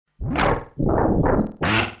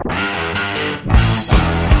Action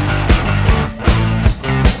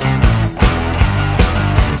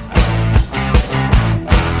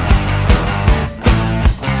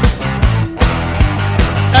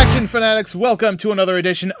fanatics, welcome to another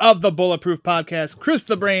edition of the Bulletproof Podcast. Chris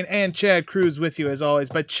the Brain and Chad Cruz with you as always.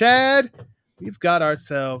 But Chad, we've got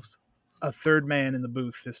ourselves a third man in the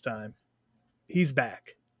booth this time. He's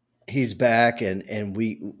back. He's back, and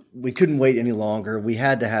we couldn't wait any longer. We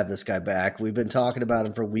had to have this guy back. We've been talking about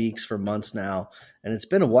him for weeks, for months now, and it's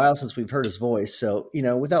been a while since we've heard his voice. So,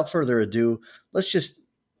 without further ado, let's just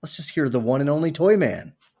hear the one and only Toy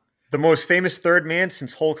Man. The most famous third man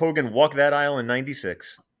since Hulk Hogan walked that aisle in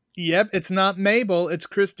 '96. Yep, it's not Mabel, it's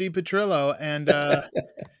Christy Petrillo, and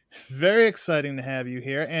very exciting to have you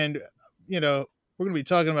here. And, we're going to be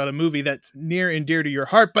talking about a movie that's near and dear to your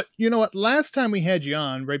heart. But you know what? Last time we had you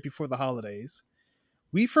on, right before the holidays,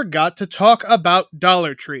 we forgot to talk about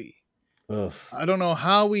Dollar Tree. Ugh. I don't know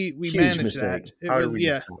how we managed mistake.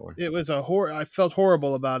 that. It was I felt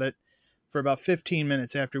horrible about it for about 15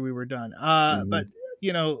 minutes after we were done. But,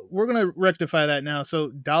 we're going to rectify that now. So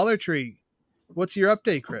Dollar Tree, what's your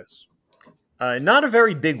update, Chris? Not a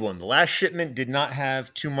very big one. The last shipment did not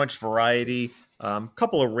have too much variety. A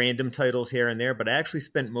couple of random titles here and there, but I actually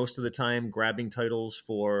spent most of the time grabbing titles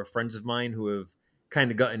for friends of mine who have kind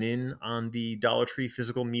of gotten in on the Dollar Tree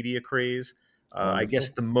physical media craze. I guess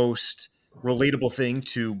the most relatable thing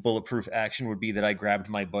to Bulletproof Action would be that I grabbed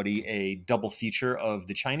my buddy a double feature of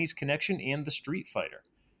the Chinese Connection and the Street Fighter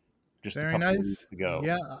just Very a couple of nice. weeks ago.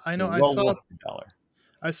 Yeah, I know. Well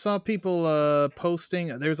I saw people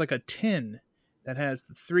posting. There's like a tin that has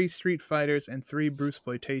the 3 Street Fighters and 3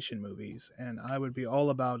 Bruceploitation movies, and I would be all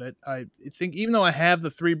about it. I think even though I have the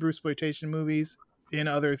 3 Bruceploitation movies in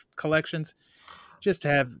other collections, just to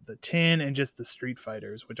have the tin and just the Street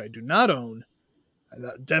Fighters, which I do not own,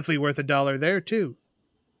 definitely worth $1 there too.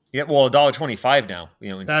 Yeah, well, $1.25 now.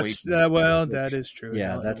 That's inflation. that is true.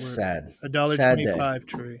 Yeah, that's sad. $1.25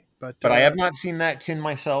 tree. But I have not seen that tin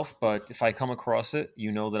myself, but if I come across it,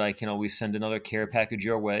 you know that I can always send another care package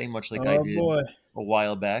your way, much like I did a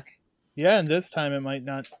while back. Yeah, and this time it might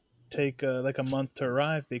not take like a month to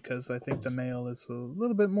arrive because I think the mail is a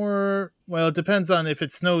little bit more... Well, it depends on if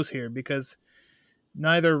it snows here because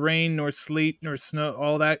neither rain nor sleet nor snow,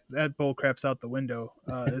 all that bull crap's out the window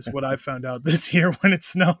is what I found out this year when it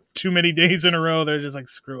snowed too many days in a row. They're just like,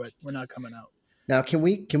 screw it, we're not coming out. Now, can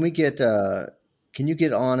you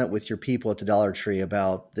get on it with your people at the Dollar Tree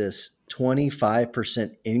about this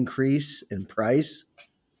 25% increase in price?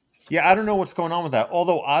 Yeah, I don't know what's going on with that.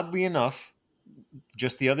 Although, oddly enough,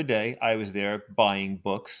 just the other day, I was there buying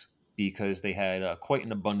books because they had quite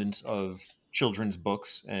an abundance of children's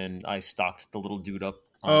books, and I stocked the little dude up.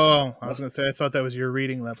 I was going to say, I thought that was your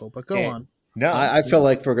reading level, but go on. No, I feel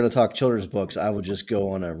like if we're going to talk children's books, I would just go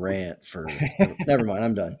on a rant for never mind,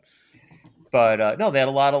 I'm done. But no, they had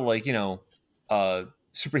a lot of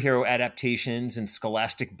superhero adaptations and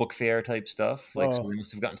Scholastic Book Fair type stuff. So we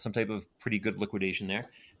must have gotten some type of pretty good liquidation there.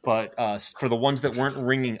 But for the ones that weren't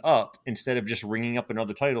ringing up, instead of just ringing up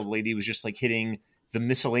another title, the lady was just hitting the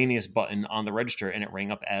miscellaneous button on the register, and it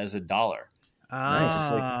rang up as $1.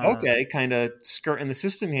 Nice. Okay, kind of skirting the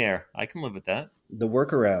system here. I can live with that. The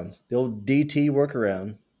workaround, the old DT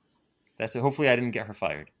workaround. That's it. Hopefully, I didn't get her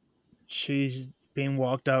fired. She's being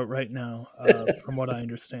walked out right now, from what I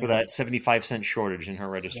understand. For that 75-cent shortage in her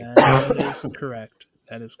register.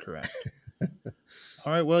 That is correct.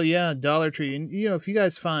 All right, well, yeah, Dollar Tree. And, if you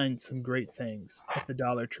guys find some great things at the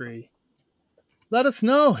Dollar Tree, let us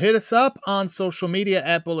know. Hit us up on social media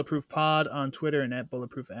at Bulletproof Pod on Twitter and at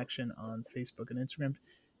Bulletproof Action on Facebook and Instagram.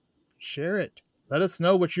 Share it. Let us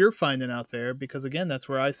know what you're finding out there because, again, that's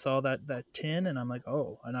where I saw that tin, and I'm like,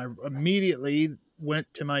 oh, and I immediately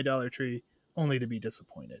went to my Dollar Tree only to be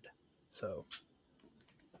disappointed. So,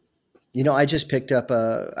 I just picked up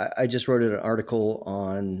I just wrote an article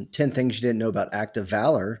on 10 things you didn't know about Act of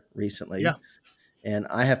Valor recently. Yeah. And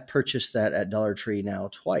I have purchased that at Dollar Tree now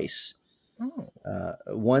twice. Oh.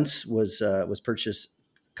 Once was purchased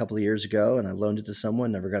a couple of years ago, and I loaned it to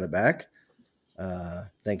someone, never got it back.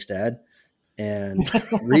 Thanks, Dad. And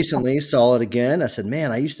recently saw it again. I said,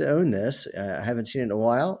 man, I used to own this. I haven't seen it in a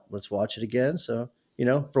while. Let's watch it again. So,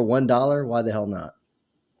 for $1, why the hell not?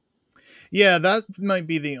 Yeah, that might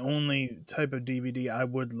be the only type of DVD I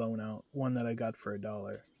would loan out. One that I got for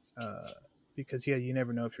 $1. Because, you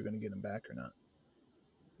never know if you're going to get them back or not.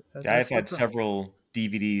 I've had several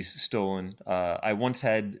DVDs stolen. I once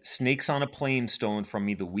had Snakes on a Plane stolen from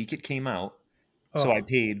me the week it came out. So I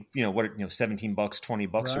paid, $17,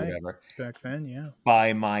 $20 right. or whatever. Back then, yeah.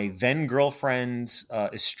 By my then girlfriend's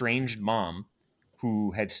estranged mom,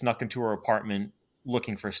 who had snuck into her apartment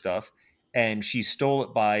looking for stuff, and she stole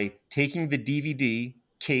it by taking the DVD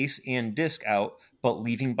case and disc out, but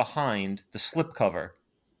leaving behind the slipcover,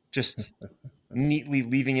 just neatly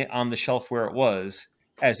leaving it on the shelf where it was,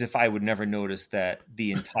 as if I would never notice that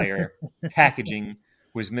the entire packaging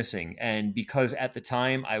was missing. And because at the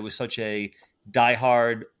time I was such a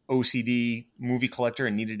diehard OCD movie collector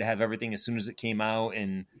and needed to have everything as soon as it came out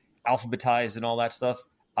and alphabetized and all that stuff,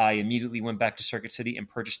 I immediately went back to Circuit City and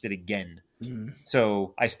purchased it again.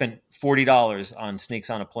 So I spent $40 on Snakes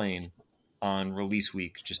on a Plane on release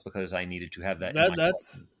week just because I needed to have that.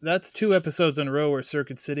 That's 2 episodes in a row where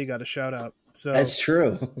Circuit City got a shout out. So That's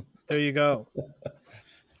true. There you go.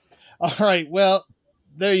 All right. Well,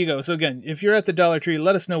 there you go. So again, if you're at the Dollar Tree,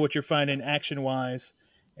 let us know what you're finding action-wise,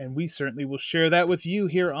 and we certainly will share that with you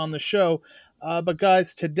here on the show. But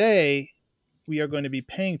guys, today we are going to be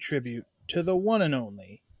paying tribute to the one and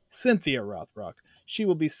only Cynthia Rothrock. She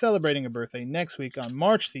will be celebrating a birthday next week on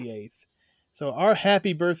March the 8th. So our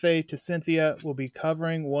happy birthday to Cynthia will be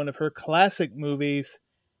covering one of her classic movies,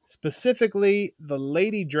 specifically The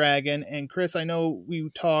Lady Dragon. And Chris, I know we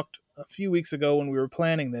talked a few weeks ago when we were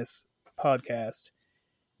planning this podcast.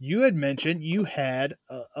 You had mentioned you had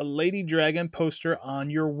a Lady Dragon poster on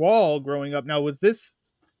your wall growing up. Now, was this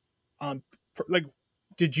on, like,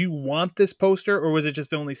 did you want this poster, or was it just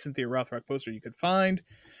the only Cynthia Rothrock poster you could find?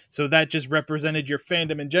 So that just represented your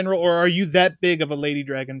fandom in general, or are you that big of a Lady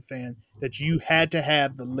Dragon fan that you had to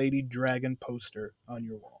have the Lady Dragon poster on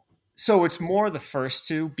your wall? So it's more the first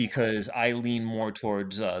two, because I lean more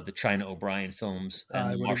towards the China O'Brien films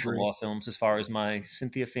and the martial law films as far as my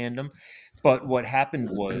Cynthia fandom. But what happened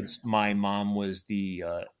was my mom was the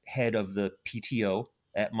head of the PTO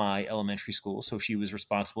at my elementary school. So she was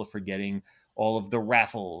responsible for getting all of the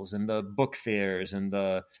raffles and the book fairs and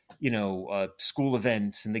the, school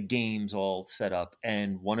events and the games all set up.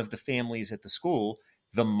 And one of the families at the school,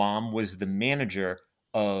 the mom was the manager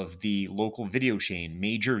of the local video chain,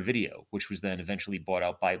 Major Video, which was then eventually bought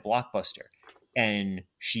out by Blockbuster. And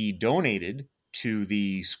she donated to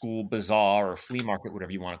the school bazaar or flea market,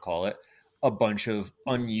 whatever you want to call it, a bunch of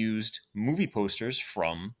unused movie posters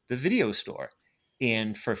from the video store.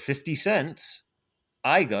 And for 50 cents,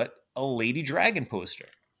 I got a Lady Dragon poster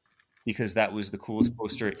because that was the coolest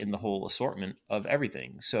poster in the whole assortment of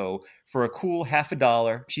everything. So for a cool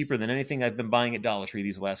 $50, cheaper than anything I've been buying at Dollar Tree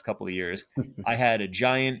these last couple of years, I had a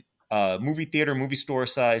giant movie store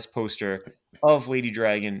size poster of Lady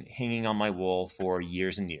Dragon hanging on my wall for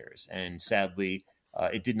years and years. And sadly,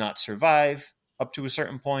 it did not survive up to a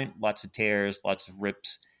certain point. Lots of tears, lots of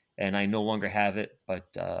rips, and I no longer have it, but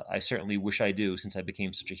I certainly wish I do, since I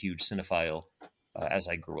became such a huge cinephile as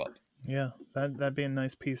I grew up. Yeah, that'd be a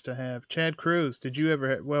nice piece to have. Chad Cruz, did you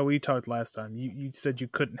ever well, we talked last time. You said you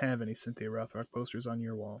couldn't have any Cynthia Rothrock posters on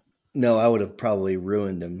your wall. No, I would have probably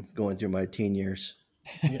ruined them going through my teen years.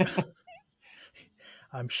 Yeah.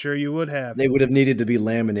 I'm sure you would have. They would have needed to be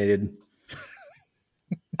laminated.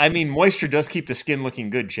 I mean, moisture does keep the skin looking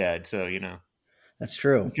good, Chad, so, That's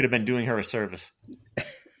true. You could have been doing her a service.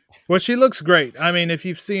 Well, she looks great. I mean, if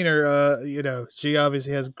you've seen her, she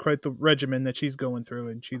obviously has quite the regimen that she's going through,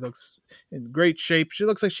 and she looks in great shape. She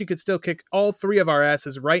looks like she could still kick all 3 of our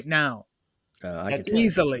asses right now. I could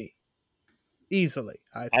easily.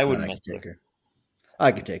 I wouldn't take her.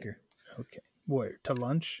 I could take her. Okay. Where? To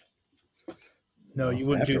lunch? No, you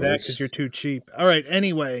wouldn't do that because you're too cheap. All right.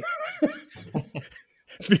 Anyway,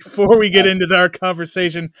 before we get into our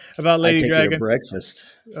conversation about Lady Dragon, breakfast.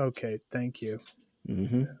 Okay, thank you.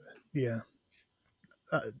 Mm-hmm. Yeah.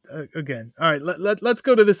 Again, all right. Let's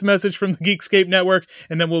go to this message from the Geekscape Network,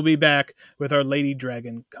 and then we'll be back with our Lady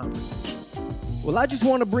Dragon conversation. Well, I just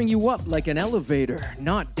want to bring you up like an elevator,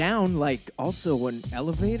 not down like also an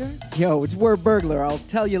elevator. Yo, it's Word Burglar. I'll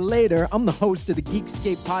tell you later. I'm the host of the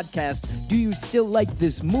Geekscape podcast, Do You Still Like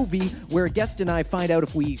This Movie?, where a guest and I find out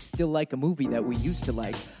if we still like a movie that we used to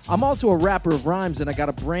like. I'm also a rapper of rhymes, and I got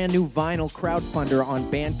a brand new vinyl crowdfunder on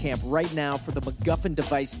Bandcamp right now for the MacGuffin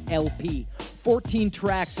Device LP. 14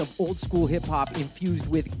 tracks of old school hip-hop infused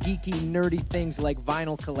with geeky, nerdy things like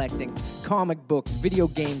vinyl collecting, comic books, video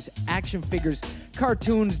games, action figures,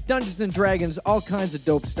 cartoons, Dungeons & Dragons, all kinds of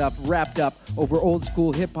dope stuff wrapped up over old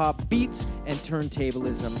school hip-hop beats and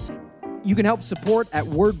turntablism. You can help support at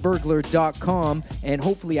wordburglar.com, and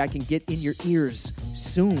hopefully I can get in your ears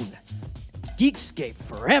soon. Geekscape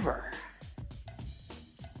forever!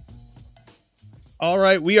 All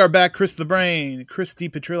right, we are back. Chris the Brain, Chris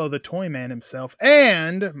DiPetrillo, the toy man himself,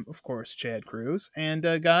 and, of course, Chad Cruz. And,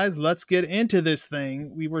 guys, let's get into this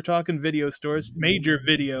thing. We were talking video stores, Major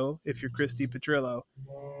Video, if you're Chris DiPetrillo.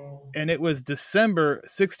 And it was December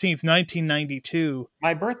 16th, 1992.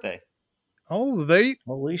 My birthday. Oh,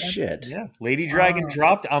 Holy shit. Yeah, Lady Dragon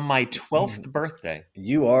dropped on my 12th birthday.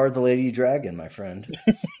 You are the Lady Dragon, my friend.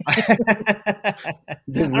 I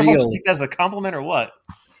don't know if to take that as a compliment or what.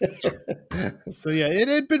 So yeah, it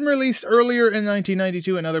had been released earlier in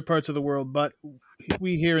 1992 in other parts of the world, but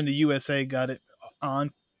we here in the USA got it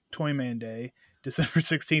on Toyman Day, December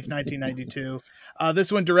 16th, 1992.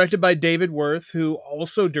 This one directed by David Worth, who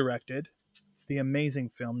also directed the amazing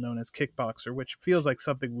film known as Kickboxer, which feels like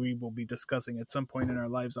something we will be discussing at some point in our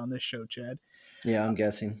lives on this show, Chad. Yeah, I'm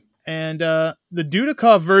guessing. And the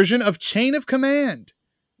Dudikoff version of Chain of Command.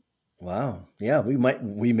 Wow. Yeah,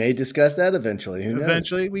 we may discuss that eventually. Who knows?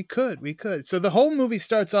 Eventually, we could. So the whole movie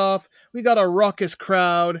starts off. We got a raucous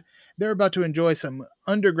crowd. They're about to enjoy some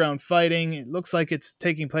underground fighting. It looks like it's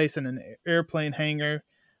taking place in an airplane hangar.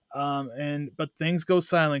 But things go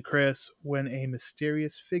silent, Chris, when a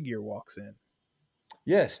mysterious figure walks in.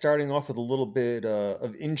 Yeah, starting off with a little bit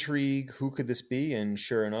of intrigue. Who could this be? And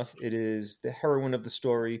sure enough, it is the heroine of the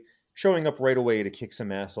story showing up right away to kick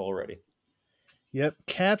some ass already. Yep,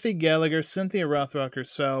 Kathy Gallagher, Cynthia Rothrock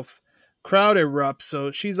herself. Crowd erupts,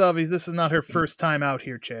 so she's obvious. This is not her first time out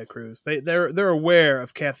here, Chad Cruz. They're aware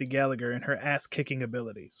of Kathy Gallagher and her ass kicking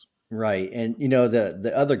abilities. Right, and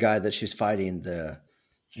the other guy that she's fighting, the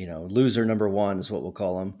loser number one is what we'll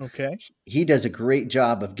call him. Okay, he does a great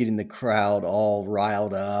job of getting the crowd all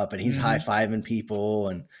riled up, and he's high-fiving people,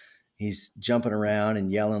 and he's jumping around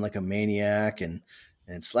and yelling like a maniac, and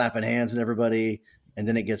slapping hands at everybody. And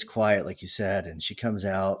then it gets quiet, like you said, and she comes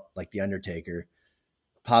out like the Undertaker,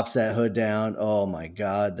 pops that hood down. Oh my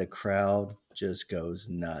God, the crowd just goes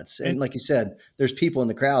nuts. And like you said, there's people in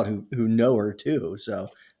the crowd who know her too. So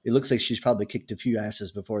it looks like she's probably kicked a few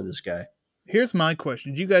asses before this guy. Here's my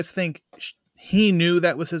question. Do you guys think he knew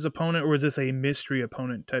that was his opponent, or was this a mystery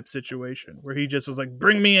opponent type situation where he just was like,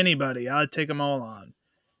 bring me anybody, I'll take them all on?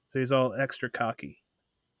 So he's all extra cocky.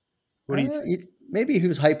 What do you think? Maybe he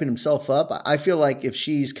was hyping himself up. I feel like if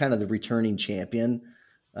she's kind of the returning champion,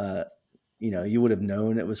 you would have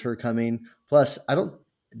known it was her coming. Plus,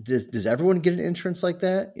 does everyone get an entrance like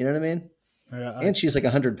that? You know what I mean? And she's like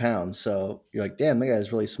 100 pounds. So you're like, damn, that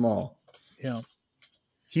guy's really small. Yeah.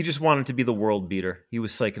 He just wanted to be the world beater. He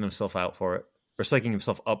was psyching himself out for it, or psyching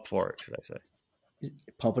himself up for it, should I say.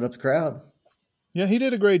 Pumping up the crowd. Yeah, he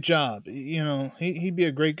did a great job. He'd be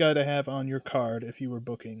a great guy to have on your card if you were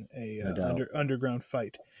booking a underground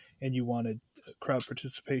fight and you wanted crowd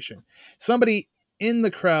participation. Somebody in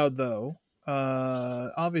the crowd, though,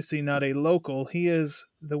 obviously not a local. He is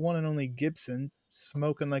the one and only Gibson,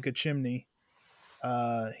 smoking like a chimney.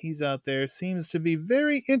 He's out there, seems to be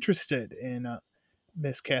very interested in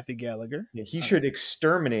Miss Kathy Gallagher. Yeah, he should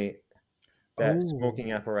exterminate that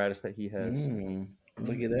smoking apparatus that he has.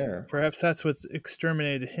 Looky there. Perhaps that's what's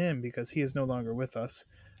exterminated him, because he is no longer with us.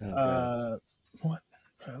 What?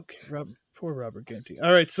 Okay, poor Robert Ginty.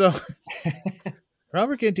 All right, so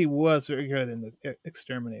Robert Ginty was very good in the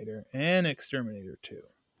Exterminator and Exterminator 2.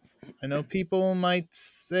 I know people might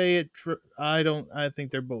say it. I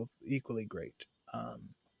think they're both equally great.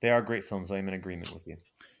 They are great films. I am in agreement with you.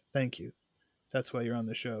 Thank you. That's why you're on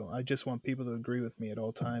the show. I just want people to agree with me at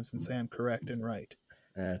all times and say I'm correct and right.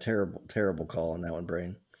 Terrible call on that one,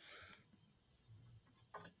 Brain.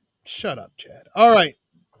 Shut up, Chad. All right.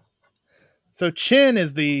 So Chin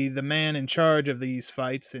is the man in charge of these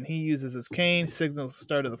fights, and he uses his cane, signals the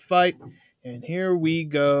start of the fight, and here we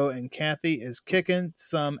go. And Kathy is kicking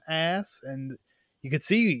some ass, and you could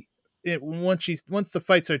see it once the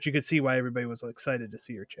fight starts. You could see why everybody was excited to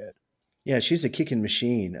see her, Chad. Yeah, she's a kicking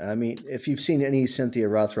machine. I mean, if you've seen any Cynthia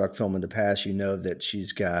Rothrock film in the past, you know that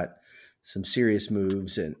she's got some serious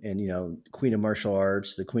moves, and queen of martial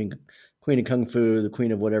arts, the queen of kung fu, the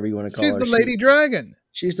queen of whatever you want to call her. She's the Lady Dragon.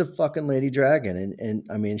 She's the fucking Lady Dragon, and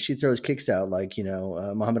I mean, she throws kicks out like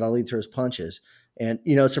Muhammad Ali throws punches, and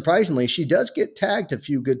surprisingly, she does get tagged a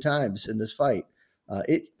few good times in this fight.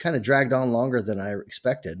 It kind of dragged on longer than I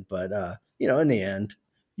expected, but in the end,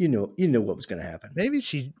 you know what was going to happen. Maybe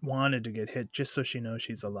she wanted to get hit just so she knows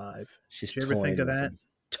she's alive. She's Did you ever think of that?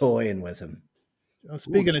 Toying with him.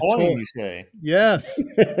 Speaking of toy, you say? Yes.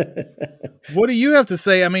 What do you have to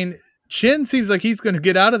say? I mean, Chin seems like he's going to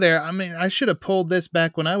get out of there. I mean, I should have pulled this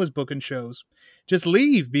back when I was booking shows. Just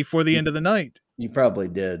leave before the end of the night. You probably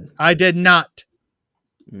did. I did not.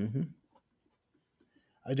 Mm-hmm.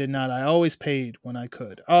 I did not. I always paid when I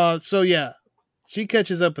could. So yeah, she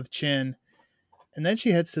catches up with Chin, and then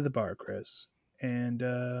she heads to the bar, Chris. And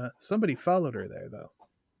somebody followed her there, though.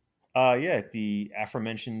 Yeah, the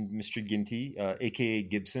aforementioned Mr. Ginty, aka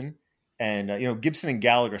Gibson, and Gibson and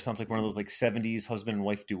Gallagher sounds like one of those like 70s husband and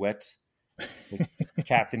wife duets. like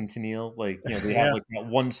Captain Tennille. Like, you know, they have like that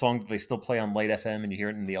one song that they still play on Light FM, and you hear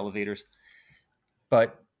it in the elevators.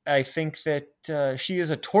 But I think that she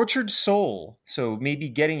is a tortured soul, so maybe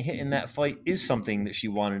getting hit in that fight is something that she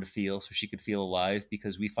wanted to feel, so she could feel alive.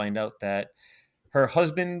 Because we find out that her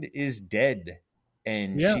husband is dead,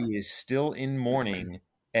 and Yeah. she is still in mourning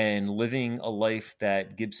and living a life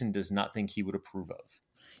that Gibson does not think he would approve of.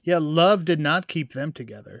 Yeah, love did not keep them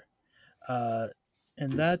together.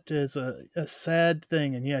 And that is a sad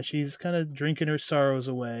thing. And yeah, she's kind of drinking her sorrows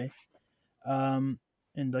away. And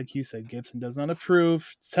like you said, Gibson does not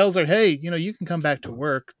approve. Tells her, hey, you know, you can come back to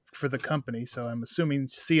work for the company. So I'm assuming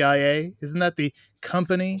CIA. Isn't that the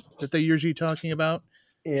company that they're usually talking about?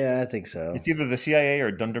 Yeah, I think so. It's either the CIA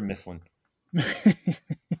or Dunder Mifflin.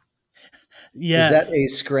 Yes. Is that a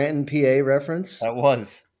Scranton, PA reference? That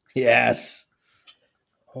was. Yes.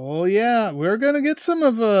 Oh yeah, we're gonna get some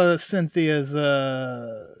of Cynthia's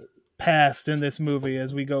past in this movie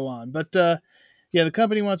as we go on. But yeah, the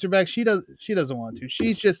company wants her back. She doesn't want to.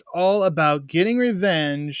 She's just all about getting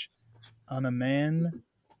revenge on a man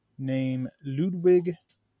named Ludwig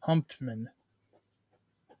Hauptmann.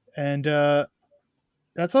 And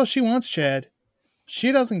that's all she wants, Chad.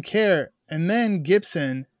 She doesn't care. And then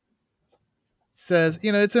Gibson says,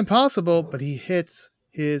 you know, it's impossible, but he hits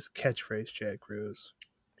his catchphrase, Chad Cruz.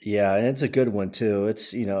 Yeah, and it's a good one too.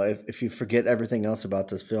 It's, you know, if you forget everything else about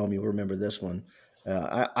this film, you'll remember this one.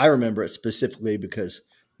 I remember it specifically because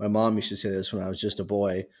my mom used to say this when I was just a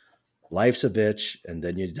boy. Life's a bitch, and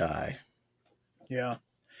then you die. Yeah.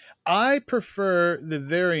 I prefer the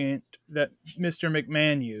variant that Mr.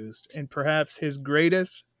 McMahon used in perhaps his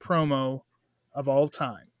greatest promo of all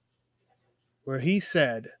time, where he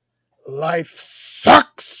said, life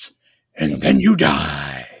sucks, and then you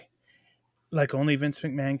die. Like only Vince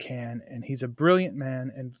McMahon can, and he's a brilliant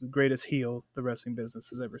man and the greatest heel the wrestling business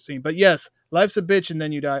has ever seen. But yes, life's a bitch and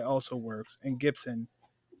then you die also works, and Gibson,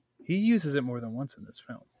 he uses it more than once in this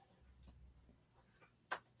film.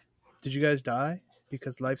 Did you guys die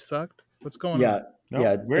because life sucked? What's going on? No,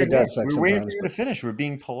 Yeah, we're it does suck We're waiting for sometimes. you to finish. We're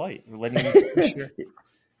being polite. We're letting you Sure.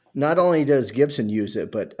 Not only does Gibson use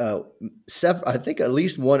it, but I think at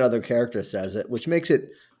least one other character says it, which makes it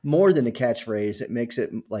more than a catchphrase. It makes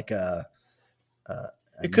it like a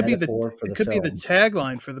It could be the metaphor for it the could film. be the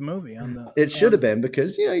tagline for the movie on the. It should have been,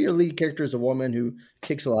 because, you know, your lead character is a woman who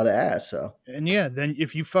kicks a lot of ass. So And yeah, then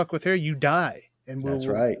if you fuck with her, you die. And that's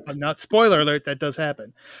right. Not spoiler alert, that does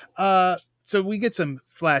happen. So we get some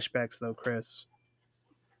flashbacks though, Chris.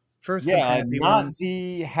 First, some happy not ones.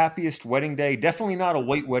 the happiest wedding day. Definitely not a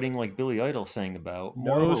white wedding like Billy Idol sang about.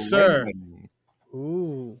 More No, of a sir. red wedding,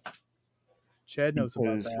 Ooh, Chad knows about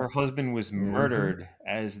because that. her husband was Mhm. murdered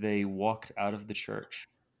as they walked out of the church.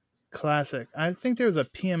 Classic. I think there was a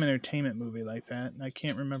PM Entertainment movie like that, and I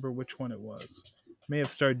can't remember which one it was. May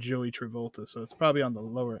have starred Joey Travolta, so it's probably on the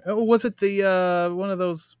lower. Oh, was it the one of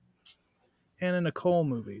those Anna Nicole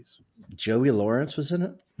movies? Joey Lawrence was in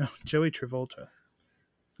it. No, Joey Travolta.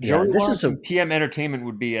 Yeah, Joey this Lawrence is a and PM Entertainment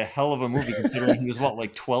would be a hell of a movie, considering he was what,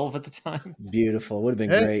 like 12 at the time. beautiful. Would have been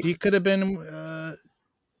Hey, great. he could have been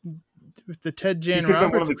if the Ted Jan could have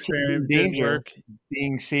been one Roberts of the kids in experiment didn't danger. work.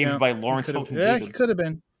 Being saved Yeah, by Lawrence he Hilton he Jacobs. could have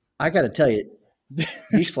been. I got to tell you,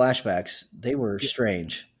 these flashbacks, they were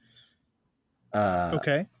strange.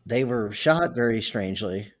 Okay. They were shot very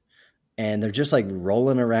strangely, and they're just like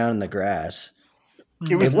rolling around in the grass.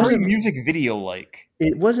 It was It very wasn't- music video like.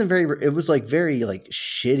 It wasn't very. It was like very like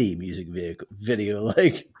shitty music video.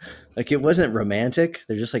 Like it wasn't romantic.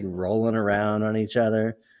 They're just like rolling around on each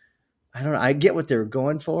other. I don't know. I get what they were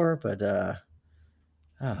going for, but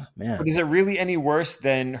oh man, But is it really any worse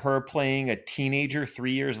than her playing a teenager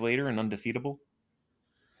 3 years later in Undefeatable?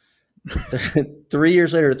 3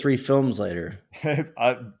 years later, 3 films later,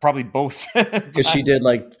 Probably both. because she did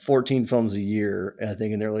like 14 films a year, I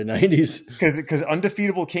think, in the early 90s. Because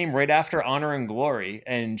Undefeatable came right after Honor and Glory,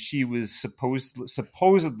 and she was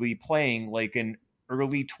supposedly playing like an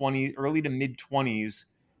early to mid 20s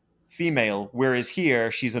female, whereas here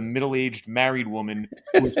she's a middle-aged married woman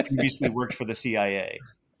who has previously worked for the CIA.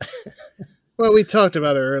 Well, we talked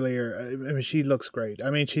about her earlier. I mean, she looks great.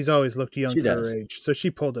 I mean, she's always looked young She for does. her age, so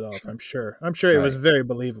she pulled it off. I'm sure. It was Right. very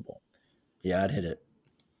believable. Yeah, I'd hit it.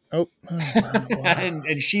 Oh, wow.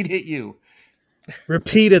 and she'd hit you.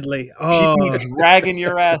 Repeatedly. She'd Oh, be dragging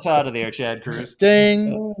your ass out of there, Chad Cruz.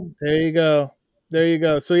 ding. There you go. There you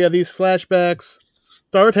go. So yeah, these flashbacks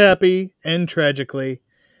start happy, end tragically,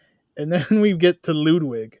 and then we get to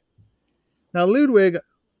Ludwig. Now, Ludwig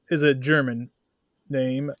is a German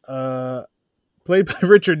name, played by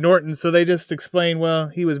Richard Norton. So they just explain, well,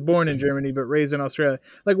 he was born in Germany but raised in Australia.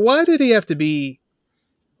 Like, why did he have to be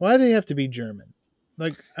Why do they have to be German?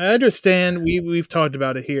 Like, I understand we've talked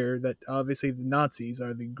about it here that obviously the Nazis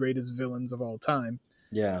are the greatest villains of all time.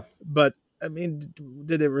 Yeah. But I mean,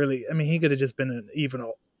 did it really? I mean, he could have just been an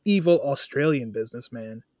evil Australian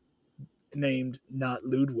businessman named not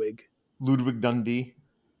Ludwig. Ludwig Dundee.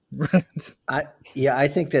 Right. I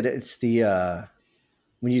think that it's the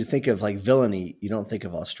when you think of like villainy, you don't think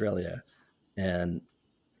of Australia, and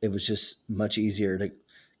it was just much easier to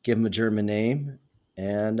give him a German name.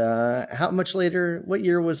 And how much later? What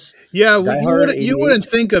year was? Yeah, Die Hard, you 88? wouldn't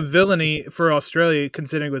think of villainy for Australia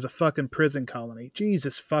considering it was a fucking prison colony.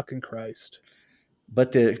 Jesus fucking Christ.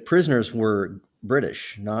 But the prisoners were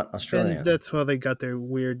British, not Australian. And that's why they got their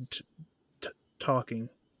weird talking,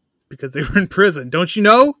 because they were in prison. Don't you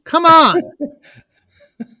know? Come on.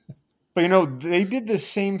 But, you know, they did the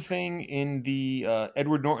same thing in the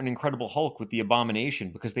Edward Norton Incredible Hulk with the Abomination,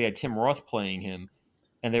 because they had Tim Roth playing him.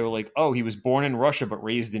 And they were like, oh, he was born in Russia but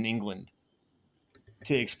raised in England,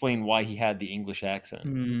 to explain why he had the English accent.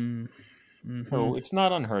 Mm-hmm. So it's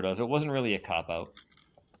not unheard of. It wasn't really a cop-out.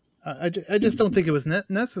 I just don't think it was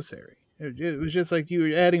necessary. It was just like you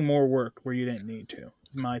were adding more work where you didn't need to.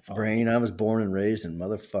 It's my fault. Brain, I was born and raised in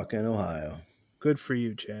motherfucking Ohio. Good for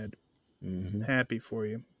you, Chad. Mm-hmm. Happy for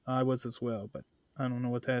you. I was as well, but I don't know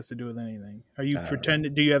what that has to do with anything. Are you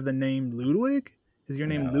pretending? Do you have the name Ludwig? Is your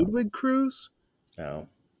name Ludwig Cruz? No.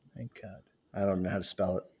 Thank God. I don't know how to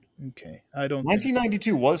spell it. Okay. I don't.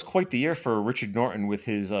 1992 was quite the year for Richard Norton with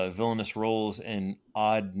his villainous roles and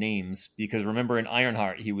odd names, because remember in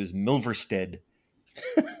Ironheart, he was Milverstead.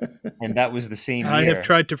 And that was the same year. I have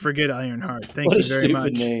tried to forget Ironheart. Thank you very much.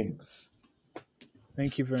 What a stupid name.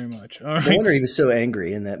 Thank you very much. All No right. wonder he was so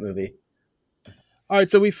angry in that movie. All right,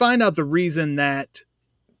 so we find out the reason that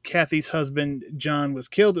Kathy's husband, John, was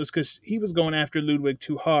killed was because he was going after Ludwig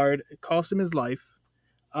too hard. It cost him his life.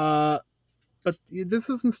 But this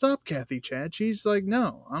doesn't stop Kathy, Chad. She's like,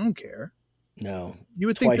 no, I don't care. No. You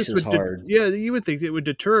would think Twice this as would hard. you would think it would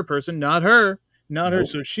deter a person, not her. Not her. Nope.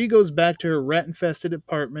 So she goes back to her rat-infested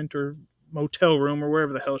apartment or motel room or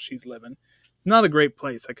wherever the hell she's living. It's not a great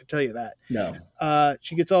place, I could tell you that. No.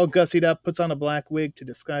 She gets all gussied up, puts on a black wig to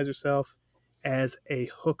disguise herself as a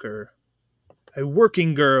hooker. A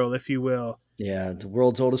working girl, if you will. Yeah, the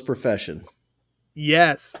world's oldest profession.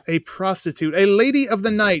 Yes, a prostitute. A lady of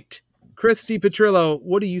the night. Christy Petrillo,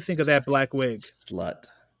 what do you think of that black wig? Slut.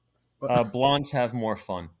 Blondes have more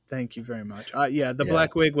fun. Thank you very much. The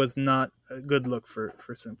black wig was not a good look for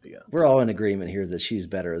Cynthia. We're all in agreement here that she's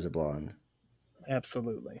better as a blonde.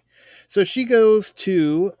 Absolutely. So she goes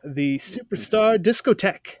to the Superstar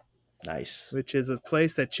Discotheque. Nice. Which is a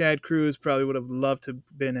place that Chad Cruz probably would have loved to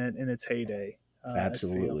have been at in its heyday.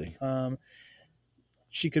 Absolutely.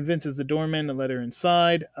 She convinces the doorman to let her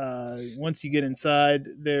inside. Once you get inside,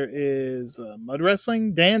 there is mud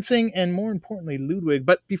wrestling, dancing, and more importantly, Ludwig.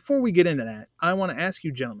 But before we get into that, I want to ask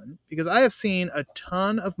you, gentlemen, because I have seen a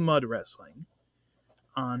ton of mud wrestling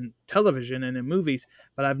on television and in movies,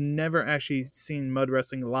 but I've never actually seen mud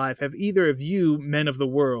wrestling live. Have either of you, men of the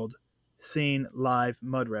world, seen live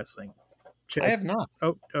mud wrestling? Chad? I have not.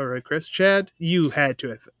 Oh, all right, Chris. Chad, you had to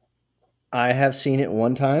have. I have seen it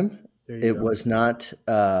one time. It go. was not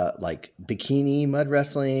like bikini mud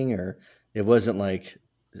wrestling, or it wasn't like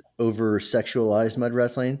over sexualized mud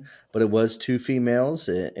wrestling, but it was two females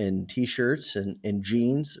in t-shirts and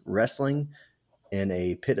jeans wrestling in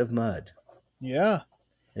a pit of mud. Yeah.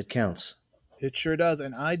 It counts. It sure does.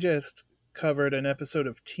 And I just covered an episode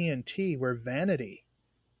of TNT where Vanity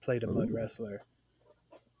played a mud wrestler.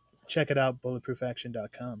 Check it out,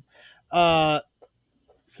 bulletproofaction.com.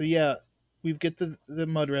 So yeah, we get the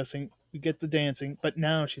mud wrestling, we get the dancing, but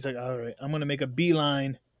now she's like, all right, I'm going to make a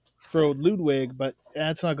beeline for old Ludwig, but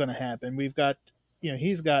that's not going to happen. We've got,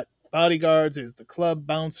 he's got bodyguards, there's the club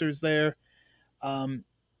bouncers there.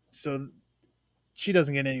 So she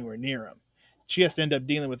doesn't get anywhere near him. She has to end up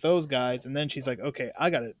dealing with those guys, and then she's like, okay, I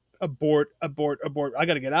got to abort. I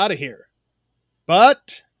got to get out of here.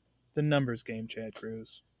 But the numbers game, Chad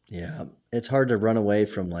Cruz. Yeah, it's hard to run away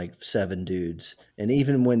from like 7 dudes. And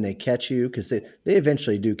even when they catch you, because they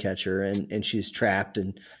eventually do catch her, and she's trapped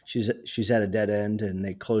and she's at a dead end, and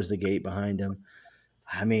they close the gate behind him.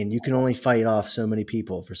 I mean, you can only fight off so many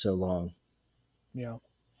people for so long. Yeah.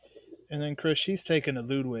 And then, Chris, she's taken to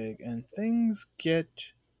Ludwig, and things get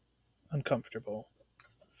uncomfortable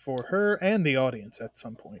for her and the audience at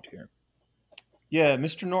some point here. Yeah,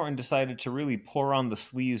 Mr. Norton decided to really pour on the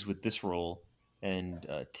sleeves with this role, and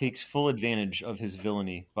takes full advantage of his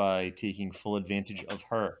villainy by taking full advantage of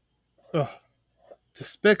her. Ugh,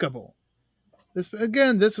 despicable. This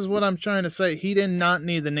is what I'm trying to say. He did not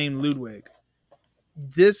need the name Ludwig.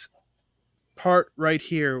 This part right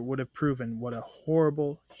here would have proven what a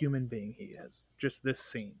horrible human being he is. Just this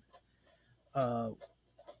scene. Yeah,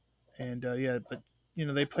 but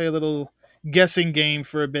they play a little guessing game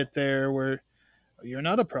for a bit there where you're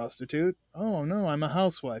not a prostitute. Oh no, I'm a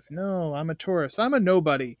housewife. No, I'm a tourist. I'm a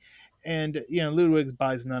nobody. And Ludwig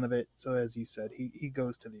buys none of it. So as you said, he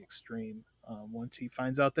goes to the extreme once he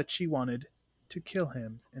finds out that she wanted to kill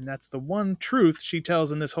him, and that's the one truth she tells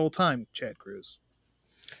in this whole time. Chad Cruz.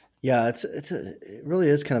 Yeah, it really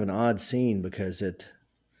is kind of an odd scene because it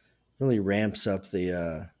really ramps up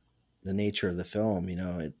the nature of the film.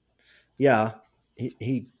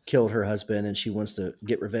 He killed her husband and she wants to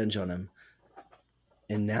get revenge on him,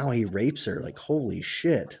 and now he rapes her. Like, holy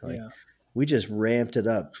shit! Like, we just ramped it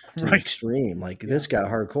up to the extreme. Like, this got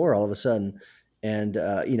hardcore all of a sudden. And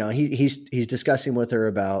he's discussing with her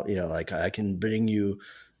about like, I can bring you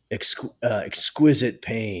exquisite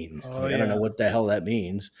pain. I don't know what the hell that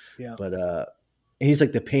means. Yeah, but he's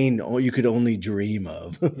like the pain you could only dream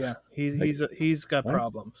of. Yeah, he's got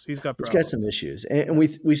problems. He's got some issues, and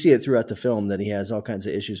we see it throughout the film that he has all kinds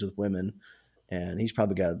of issues with women, and he's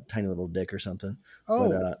probably got a tiny little dick or something.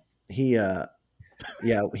 But he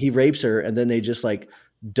rapes her, and then they just like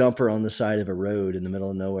dump her on the side of a road in the middle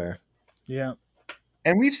of nowhere. Yeah.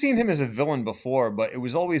 And we've seen him as a villain before, but it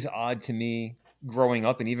was always odd to me growing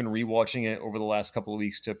up and even rewatching it over the last couple of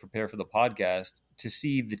weeks to prepare for the podcast to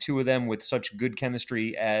see the two of them with such good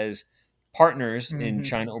chemistry as partners in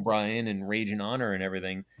China O'Brien and Rage and Honor and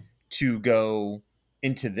everything to go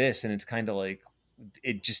into this. And it's kind of like,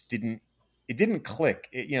 it didn't click.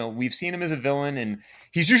 We've seen him as a villain, and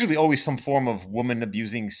he's usually always some form of woman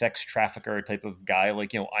abusing sex trafficker type of guy.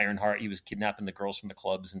 Like, Ironheart, he was kidnapping the girls from the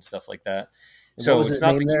clubs and stuff like that. So what was his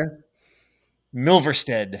name there?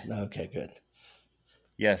 Milverstead. Okay, good.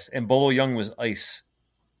 Yes, and Bolo Young was Ice.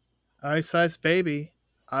 Ice Baby.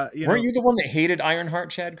 Weren't you the one that hated Ironheart,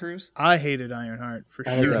 Chad Cruz? I hated Ironheart for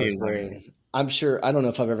sure. I'm sure. I don't know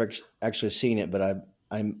if I've ever actually seen it, but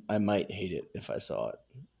I might hate it if I saw it.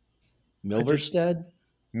 Milverstead.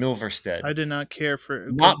 I did not care for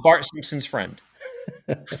not Bart Simpson's friend.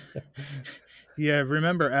 Yeah,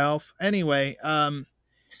 remember Alf? Anyway,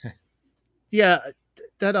 yeah,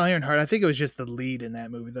 that Ironheart, I think it was just the lead in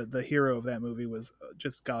that movie. The hero of that movie was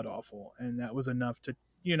just god awful, and that was enough to,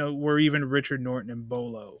 where even Richard Norton and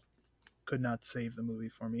Bolo could not save the movie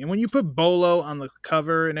for me. And when you put Bolo on the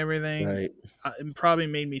cover and everything, right, it probably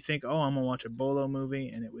made me think, oh, I'm gonna watch a Bolo movie,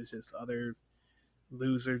 and it was just other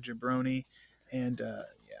loser jabroni. And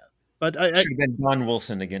but I should have been Don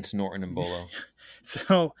Wilson against Norton and Bolo.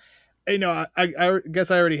 So, I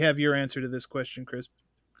guess I already have your answer to this question, Chris.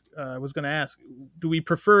 I was going to ask, do we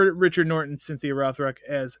prefer Richard Norton and Cynthia Rothrock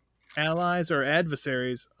as allies or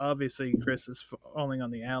adversaries? Obviously, Chris is falling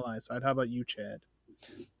on the ally side. How about you, Chad?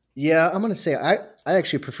 Yeah, I'm going to say I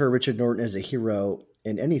actually prefer Richard Norton as a hero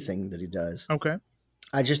in anything that he does. Okay.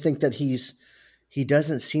 I just think that he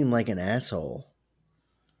doesn't seem like an asshole.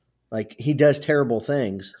 Like, he does terrible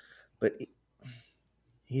things, but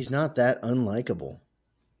he's not that unlikable.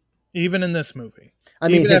 Even in this movie. I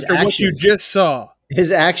mean, even after what you just saw. His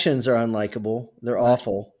actions are unlikable. They're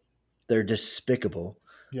awful. They're despicable.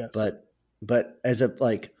 Yes. But as a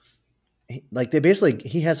they basically,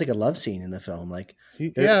 he has like a love scene in the film. Like,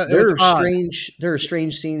 there are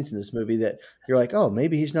strange scenes in this movie that you're like, oh,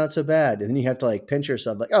 maybe he's not so bad, and then you have to like pinch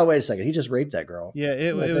yourself, like, oh, wait a second, he just raped that girl. Yeah,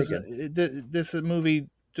 this movie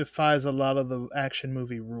defies a lot of the action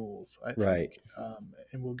movie rules, I think. Right.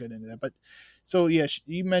 And we'll get into that. But so, yeah,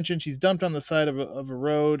 you mentioned she's dumped on the side of a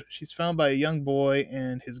road. She's found by a young boy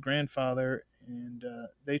and his grandfather, and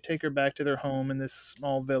they take her back to their home in this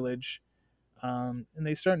small village, and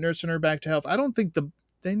they start nursing her back to health. I don't think the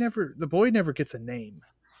boy never gets a name.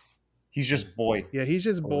 He's just Boy. Yeah, he's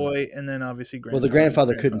just Boy, and then obviously grandfather. Well, the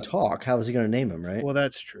grandfather couldn't talk. How was he going to name him, right? Well,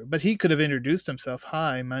 that's true. But he could have introduced himself.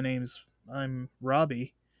 Hi, I'm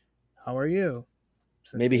Robbie. How are you?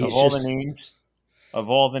 Maybe he's of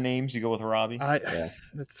all the names, you go with Robbie.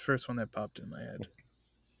 That's the first one that popped in my head.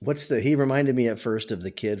 He reminded me at first of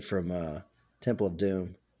the kid from Temple of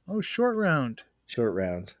Doom. Oh, Short Round. Short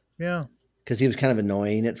Round. Yeah. Because he was kind of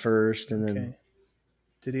annoying at first, and then.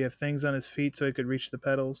 Did he have things on his feet so he could reach the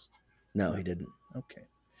pedals? No, he didn't. Okay.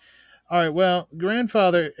 All right. Well,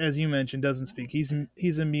 grandfather, as you mentioned, doesn't speak. He's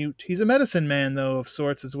a mute. He's a medicine man, though, of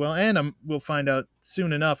sorts as well, and we'll find out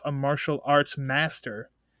soon enough, a martial arts master.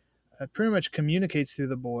 Pretty much communicates through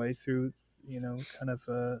the boy through, kind of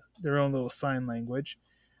their own little sign language.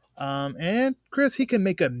 And Chris, he can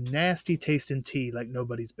make a nasty tasting tea like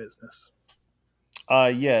nobody's business.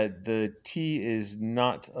 The tea is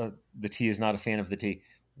not a fan of the tea.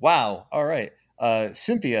 Wow. All right.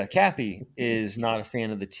 Cynthia, Kathy, is not a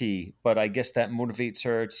fan of the tea, but I guess that motivates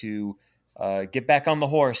her to get back on the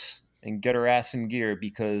horse and get her ass in gear,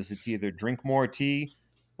 because it's either drink more tea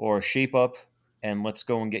or shape up and let's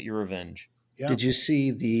go and get your revenge. Yeah. Did you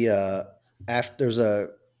see the after? There's a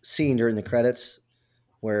scene during the credits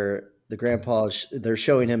where the grandpa they're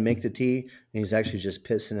showing him make the tea, and he's actually just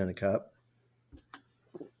pissing in a cup.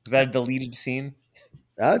 Is that a deleted scene?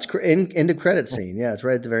 It's in the credit scene. Yeah, it's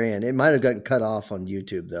right at the very end. It might have gotten cut off on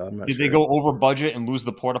YouTube though. I'm not Did sure. they go over budget and lose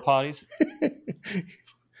the porta potties?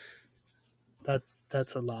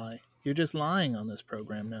 That's a lie. You're just lying on this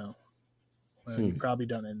program now. Well, you've probably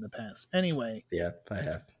done it in the past. Anyway. Yeah, I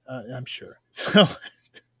have. I'm sure.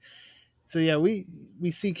 So yeah, we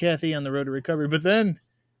see Kathy on the road to recovery, but then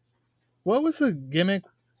what was the gimmick?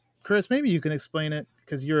 Chris, maybe you can explain it,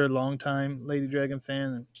 because you're a longtime Lady Dragon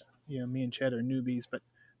fan, and me and Chad are newbies, but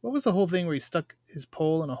what was the whole thing where he stuck his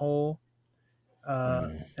pole in a hole,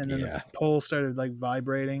 and then the pole started like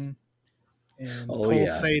vibrating and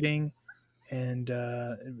pulsating, and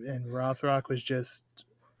Rothrock was just,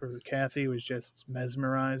 or Kathy was just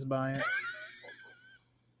mesmerized by it.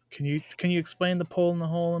 Can you explain the pole in the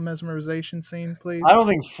hole and mesmerization scene, please? I don't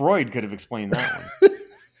think Freud could have explained that one.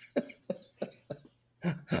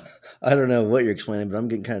 I don't know what you're explaining, but I'm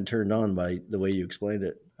getting kind of turned on by the way you explained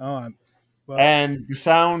it. And the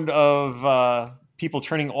sound of people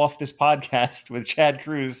turning off this podcast with Chad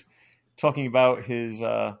Cruz talking about his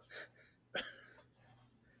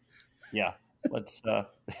let's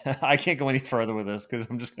I can't go any further with this because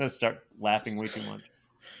I'm just going to start laughing way too much.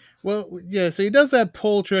 Well, yeah, so he does that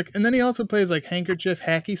pole trick, and then he also plays like handkerchief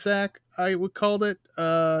hacky sack, I would call it.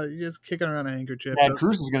 Just kicking around a handkerchief. Chad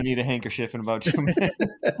Cruz is going to need a handkerchief in about 2 minutes.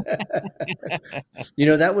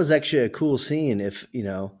 That was actually a cool scene. If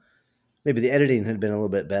maybe the editing had been a little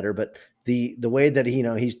bit better, but the way that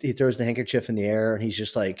he throws the handkerchief in the air and he's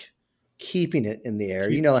just like keeping it in the air.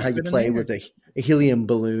 You know how you play with a helium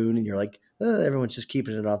balloon, and you're like, everyone's just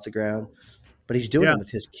keeping it off the ground, but he's doing it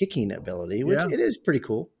with his kicking ability, which it is pretty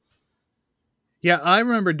cool. Yeah, I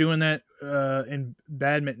remember doing that in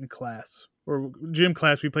badminton class or gym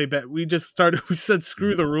class. We said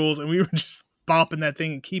screw the rules, and we were just bopping that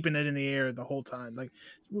thing and keeping it in the air the whole time. Like,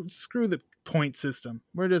 screw the point system.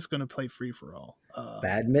 We're just going to play free for all.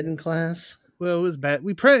 Badminton class? Well, it was bad.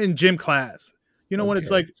 We play it in gym class. When it's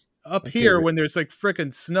like up here when there's like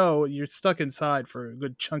frickin' snow, you're stuck inside for a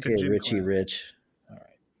good chunk of gym Richie class. Rich. All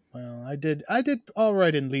right. Well, I did all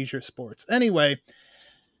right in leisure sports. Anyway.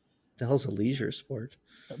 The hell's a leisure sport?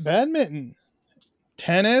 Badminton,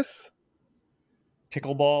 tennis,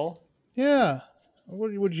 pickleball. Yeah.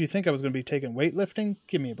 What did you think I was going to be taking weightlifting?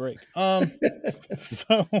 Give me a break.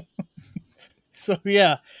 So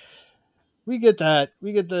yeah, we get that.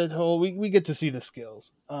 We get the whole. We get to see the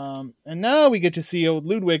skills. And now we get to see old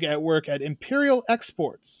Ludwig at work at Imperial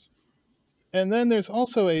Exports. And then there's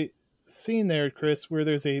also a scene there, Chris, where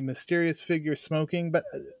there's a mysterious figure smoking. But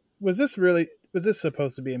was this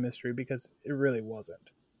supposed to be a mystery? Because it really wasn't.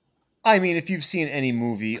 I mean, if you've seen any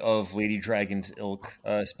movie of Lady Dragon's ilk,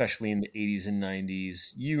 especially in the 80s and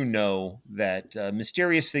 90s, you know that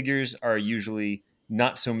mysterious figures are usually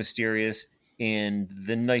not so mysterious, and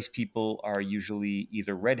the nice people are usually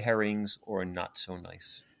either red herrings or not so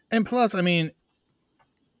nice. And plus, I mean,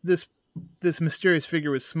 this mysterious figure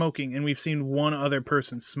was smoking, and we've seen one other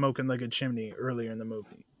person smoking like a chimney earlier in the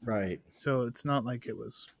movie. Right. So it's not like it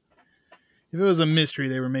was... If it was a mystery,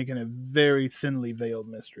 they were making a very thinly veiled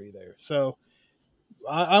mystery there. So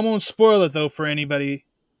I won't spoil it, though, for anybody,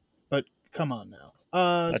 but come on now.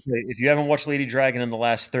 If you haven't watched Lady Dragon in the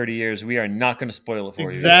last 30 years, we are not going to spoil it for you.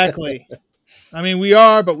 Exactly. I mean, we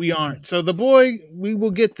are, but we aren't. So the boy, we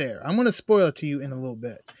will get there. I'm going to spoil it to you in a little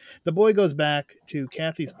bit. The boy goes back to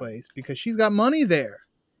Kathy's place because she's got money there.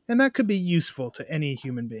 And that could be useful to any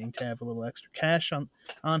human being to have a little extra cash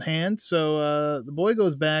on hand. So the boy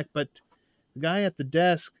goes back, but the guy at the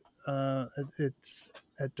desk, it's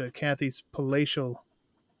at Kathy's palatial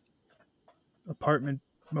apartment,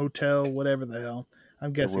 motel, whatever the hell.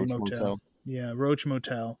 I'm guessing motel. Yeah, Roach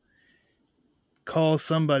Motel.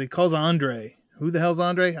 Calls Andre. Who the hell's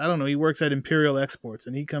Andre? I don't know. He works at Imperial Exports,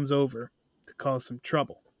 and he comes over to cause some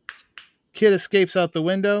trouble. Kid escapes out the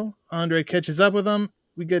window. Andre catches up with him.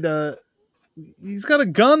 We get he's got a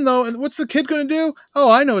gun, though. And what's the kid going to do?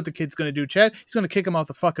 Oh, I know what the kid's going to do, Chad. He's going to kick him off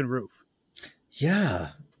the fucking roof.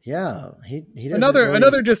 Yeah. He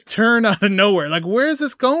another just turn out of nowhere. Like, where is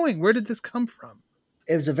this going? Where did this come from?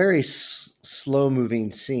 It was a very slow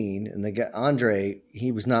moving scene, and the guy Andre,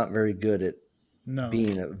 he was not very good at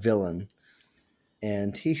being a villain.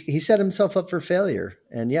 and he set himself up for failure.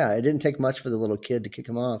 And yeah, it didn't take much for the little kid to kick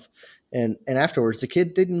him off. And afterwards, the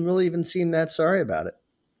kid didn't really even seem that sorry about it.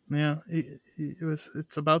 Yeah,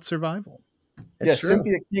 it's about survival. Yeah,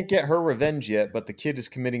 Cynthia can't get her revenge yet, but the kid is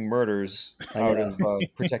committing murders out of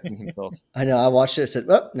protecting himself. I know. I watched it and said,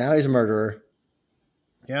 well, now he's a murderer.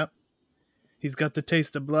 Yep. He's got the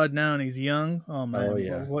taste of blood now, and he's young. Oh, man. Oh,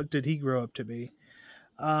 yeah. What did he grow up to be?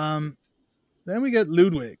 Then we got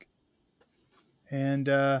Ludwig. And,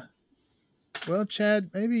 well,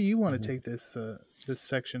 Chad, maybe you want to take this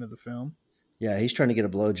section of the film. Yeah, he's trying to get a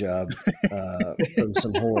blowjob from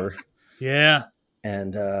some whore. Yeah.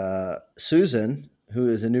 And Susan, who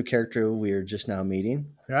is a new character we are just now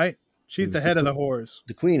meeting. Right? She's the head of the whores.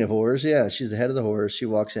 The queen of whores, yeah. She's the head of the whores. She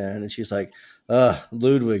walks in and she's like,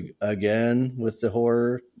 Ludwig again with the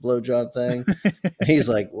whore blowjob thing. He's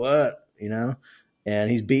like, what? You know?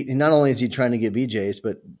 And he's beating, not only is he trying to get BJ's,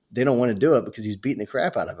 but they don't want to do it because he's beating the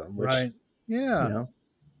crap out of him. Which, right. Yeah. You know,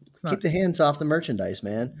 it's not, keep the hands off the merchandise,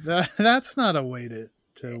 man. That's not a way to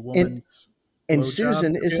a woman's. And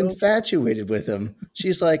Susan is infatuated with him.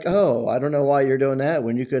 She's like, "Oh, I don't know why you're doing that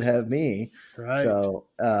when you could have me." Right. So,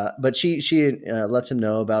 but she lets him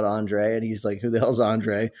know about Andre, and he's like, "Who the hell's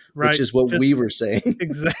Andre?" Right. Which is what we were saying.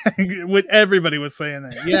 Exactly. What everybody was saying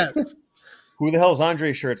that. Yes. Who the hell's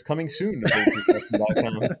Andre shirts coming soon?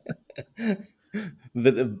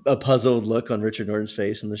 A puzzled look on Richard Norton's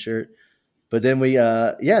face in the shirt. But then we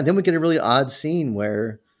get a really odd scene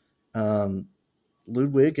where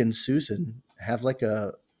Ludwig and Susan have like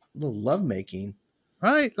a little lovemaking.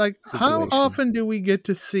 Right. Like situation. How often do we get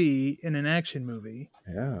to see in an action movie,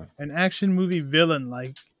 an action movie villain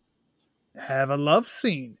like have a love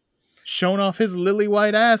scene showing off his lily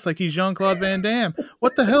white ass like he's Jean-Claude Van Damme?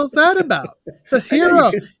 What the hell's that about? The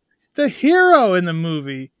hero in the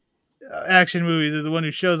movie, action movies, is the one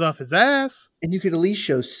who shows off his ass. And you could at least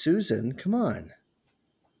show Susan. Come on.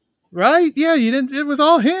 Right? Yeah, you didn't. It was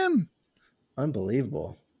all him.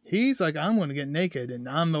 Unbelievable. He's like, I'm going to get naked, and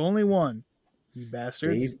I'm the only one. You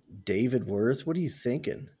bastard. David Worth, what are you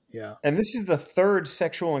thinking? Yeah. And this is the third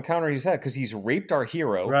sexual encounter he's had because he's raped our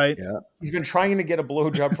hero. Right. Yeah. He's been trying to get a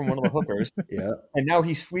blowjob from one of the hookers. Yeah. And now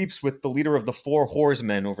he sleeps with the leader of the 4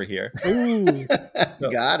 whoresmen over here. Ooh.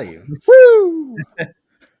 Got him. Woo!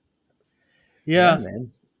 Yeah.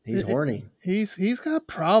 Man. He's horny. He's got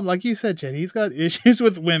problem, like you said, Chad. He's got issues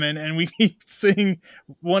with women, and we keep seeing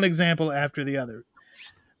one example after the other.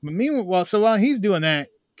 But meanwhile, while he's doing that,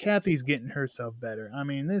 Kathy's getting herself better. I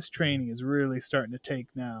mean, this training is really starting to take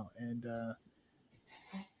now, and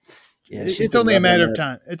it's only a matter of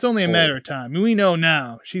time. It's only a matter of time. I mean, we know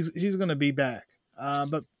now she's going to be back.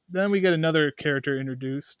 But then we get another character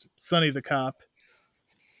introduced, Sonny the cop,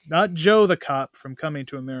 not Joe the cop from Coming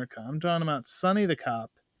to America. I'm talking about Sonny the cop,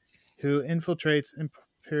 who infiltrates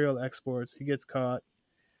Imperial exports. He gets caught.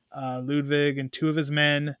 Ludwig and 2 of his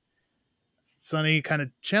men. Sonny kind of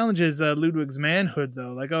challenges Ludwig's manhood,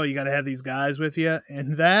 though. Like, oh, you got to have these guys with you.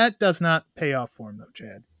 And that does not pay off for him, though,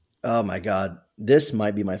 Chad. Oh, my God. This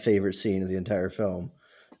might be my favorite scene of the entire film.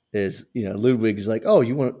 Is, Ludwig's like, oh,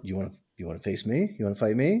 you want to face me? You want to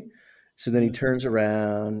fight me? So then he turns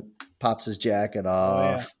around, pops his jacket off.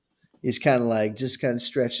 Oh, yeah. He's kind of like just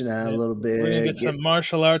stretching out a little bit. We're going to get some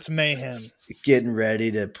martial arts mayhem. Getting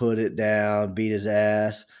ready to put it down, beat his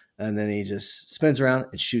ass. And then he just spins around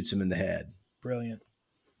and shoots him in the head. Brilliant.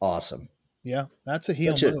 Awesome. Yeah, that's a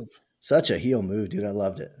heel move. Such a heel move, dude. I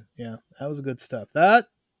loved it. Yeah, that was good stuff. That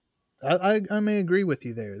I may agree with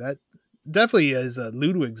you there. That definitely is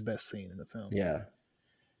Ludwig's best scene in the film. Yeah.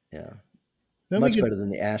 Yeah. Then much better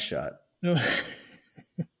than the ass shot.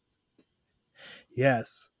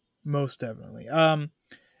 Yes, most definitely. Then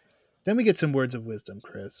we get some words of wisdom,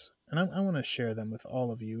 Chris. And I want to share them with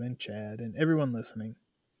all of you and Chad and everyone listening,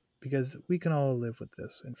 because we can all live with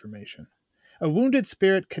this information. A wounded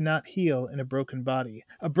spirit cannot heal in a broken body.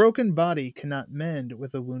 A broken body cannot mend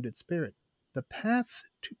with a wounded spirit. The path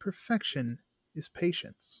to perfection is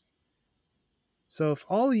patience. So if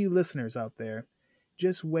all of you listeners out there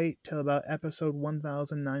just wait till about episode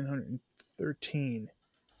 1913,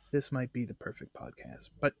 this might be the perfect podcast.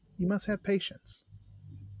 But you must have patience.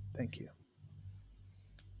 Thank you.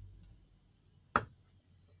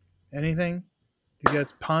 Anything? You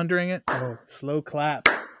guys pondering it? Oh, slow clap.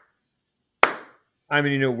 I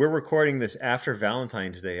mean, you know, we're recording this after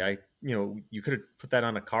Valentine's Day. You could have put that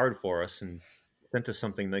on a card for us and sent us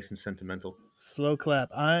something nice and sentimental. Slow clap.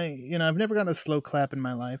 I've never gotten a slow clap in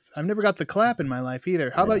my life. I've never got the clap in my life either.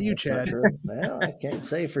 How about you, Chad? Well, I can't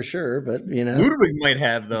say for sure, but you know, Ludwig might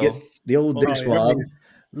have though. The old big swab.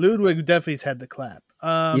 Ludwig definitely's had the clap.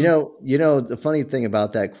 You know, the funny thing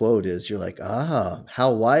about that quote is you're like,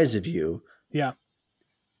 how wise of you. Yeah.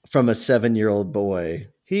 From a 7-year-old boy.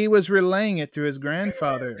 He was relaying it through his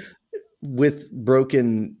grandfather. With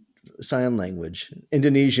broken sign language,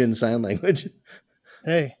 Indonesian sign language.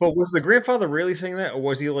 Hey. But was the grandfather really saying that? Or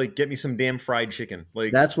was he like, get me some damn fried chicken?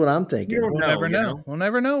 Like, that's what I'm thinking. We'll never know. We'll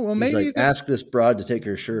never know. Well, He's maybe like, ask this broad to take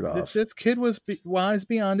her shirt off. This kid was wise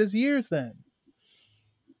beyond his years then.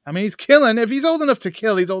 I mean, he's killing. If he's old enough to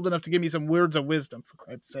kill, he's old enough to give me some words of wisdom, for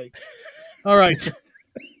Christ's sake. All right.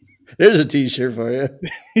 There's a t-shirt for you.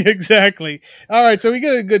 Exactly. All right, so we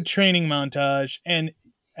get a good training montage. And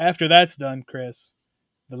after that's done, Chris,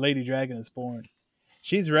 the Lady Dragon is born.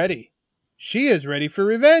 She's ready. She is ready for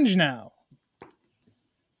revenge now.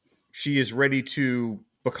 She is ready to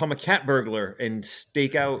become a cat burglar and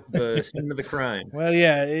stake out the scene of the crime. Well,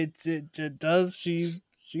 yeah, it does. She's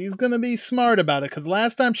going to be smart about it, because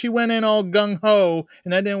last time she went in all gung-ho,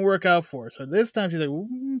 and that didn't work out for her. So this time she's like,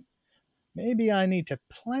 maybe I need to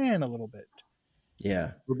plan a little bit. Yeah.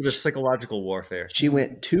 A little bit of psychological warfare. She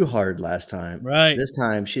went too hard last time. Right. This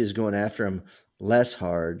time she is going after him less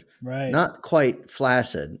hard. Right. Not quite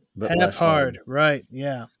flaccid, but half less hard. Right.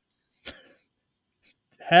 Yeah.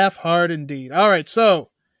 Half hard indeed. All right. So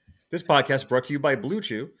this podcast brought to you by Blue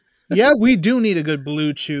Chew. Yeah, we do need a good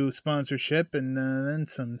Blue Chew sponsorship, and then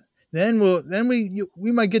some. Then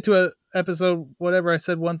we might get to a episode, whatever I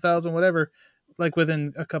said, 1,000, whatever, like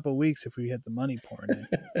within a couple of weeks if we had the money pouring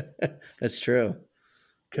in. That's true.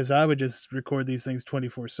 Because I would just record these things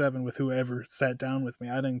 24/7 with whoever sat down with me.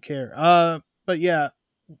 I didn't care. But yeah,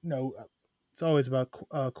 no, it's always about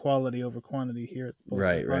quality over quantity here at the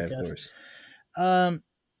Right, podcast. Of course.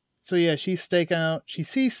 So yeah, she's staking out. She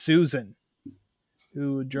sees Susan,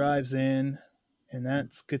 who drives in, and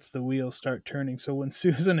that gets the wheels start turning. So when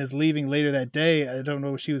Susan is leaving later that day, I don't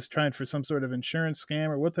know if she was trying for some sort of insurance scam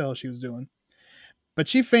or what the hell she was doing. But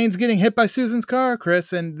she feigns getting hit by Susan's car,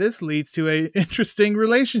 Chris, and this leads to an interesting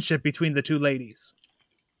relationship between the two ladies.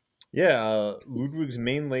 Yeah, Ludwig's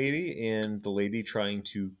main lady and the lady trying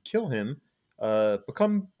to kill him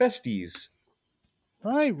become besties.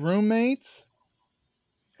 Right, roommates,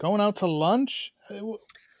 going out to lunch.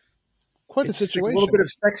 Quite a situation. A little bit of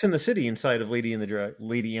Sex in the City inside of Lady and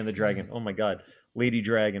the Dragon. Oh my God, Lady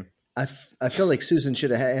Dragon. I feel like Susan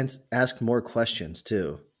should have asked more questions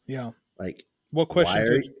too. Yeah. Like, what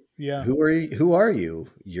questions? Yeah. Who are you?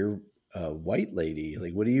 You're a white lady.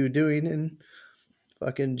 Like, what are you doing in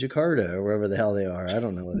fucking Jakarta or wherever the hell they are? I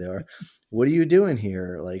don't know where they are. What are you doing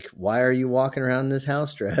here? Like, why are you walking around in this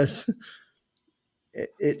house dress?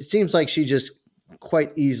 It seems like she just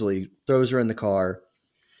quite easily throws her in the car,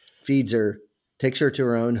 feeds her, takes her to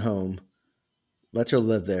her own home, lets her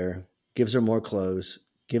live there, gives her more clothes,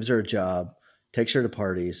 gives her a job, takes her to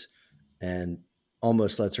parties, and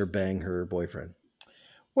almost lets her bang her boyfriend.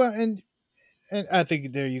 Well, and I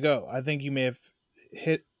think there you go. I think you may have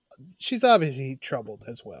hit. She's obviously troubled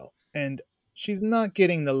as well, and she's not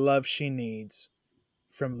getting the love she needs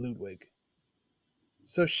from Ludwig.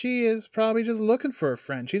 So she is probably just looking for a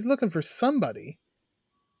friend. She's looking for somebody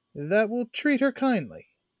that will treat her kindly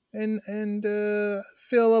and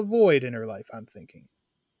fill a void in her life, I'm thinking.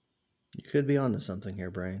 You could be onto something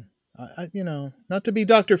here, Brain. Not to be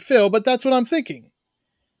Dr. Phil, but that's what I'm thinking.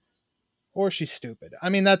 Or she's stupid. I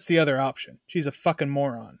mean, that's the other option. She's a fucking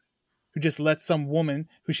moron who just lets some woman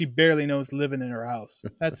who she barely knows living in her house.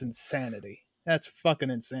 That's insanity. That's fucking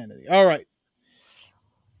insanity. All right.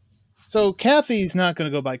 So Kathy's not going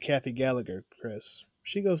to go by Kathy Gallagher, Chris.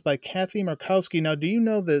 She goes by Kathy Markowski. Now, do you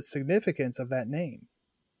know the significance of that name,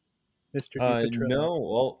 Mr. DiPetrillo?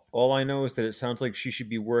 No. All I know is that it sounds like she should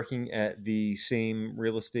be working at the same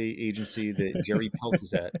real estate agency that Jerry Pelt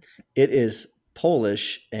is at. It is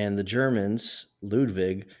Polish, and the Germans,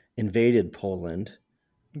 Ludwig, invaded Poland.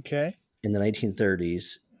 Okay. In the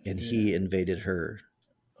 1930s, and he invaded her.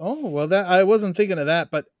 Oh, well, that I wasn't thinking of that,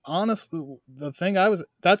 but honestly,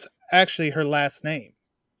 that's actually her last name.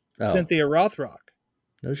 Oh. Cynthia Rothrock.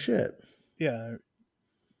 No shit. Yeah.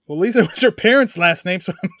 Well, at least it was her parents' last name,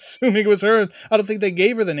 so I'm assuming it was her. I don't think they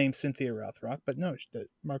gave her the name Cynthia Rothrock, but no,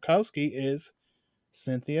 Markowski is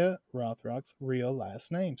Cynthia Rothrock's real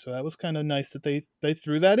last name. So that was kind of nice that they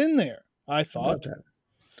threw that in there, I thought.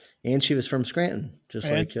 And she was from Scranton, just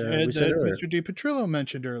like we said earlier. Mr. DiPetrillo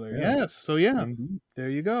mentioned earlier. Yeah. Yes. So, yeah, There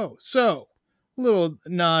you go. So, a little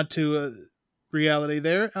nod to reality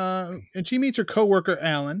there. And she meets her coworker,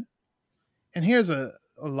 Alan. And here's a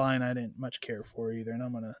line I didn't much care for either, and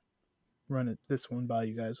I'm going to run this one by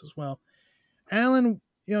you guys as well. Alan,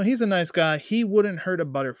 he's a nice guy. He wouldn't hurt a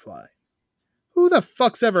butterfly. Who the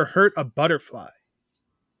fuck's ever hurt a butterfly?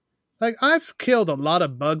 Like, I've killed a lot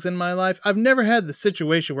of bugs in my life. I've never had the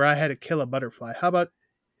situation where I had to kill a butterfly. How about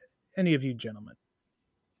any of you gentlemen?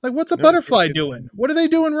 Like, what's a No, butterfly it's- doing? What are they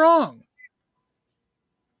doing wrong?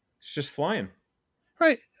 It's just flying.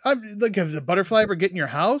 Right. Like, has a butterfly ever get in your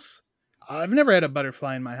house? I've never had a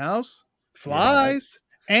butterfly in my house. Flies,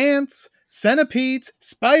 ants, centipedes,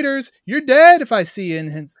 spiders. You're dead if I see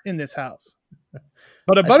you in this house.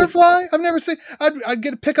 But a butterfly? I've never seen. I'd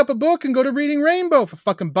get to pick up a book and go to Reading Rainbow if a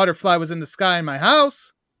fucking butterfly was in the sky in my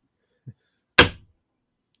house.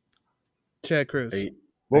 Chad Cruz.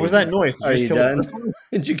 What was that noise? Did Are just you kill a done? butterfly?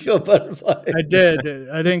 Did you kill a butterfly? I did.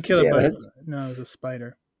 I didn't kill a Damn it. butterfly. No, it was a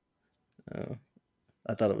spider. Oh,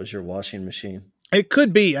 I thought it was your washing machine. It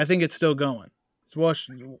could be. I think it's still going. It's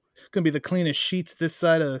washing. Gonna be the cleanest sheets this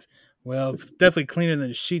side of. Well, it's definitely cleaner than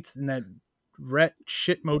the sheets in that rat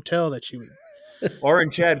shit motel that she was. Or in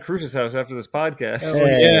Chad Cruz's house after this podcast. Oh,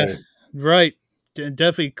 yeah. Right.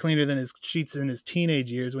 Definitely cleaner than his sheets in his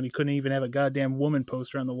teenage years when he couldn't even have a goddamn woman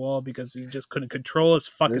poster on the wall because he just couldn't control his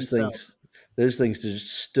fucking self. Those things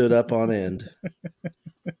just stood up on end.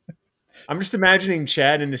 I'm just imagining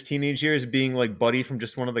Chad in his teenage years being like Buddy from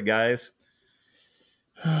Just One of the Guys.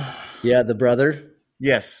 Yeah, the brother.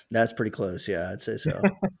 Yes. That's pretty close. Yeah, I'd say so.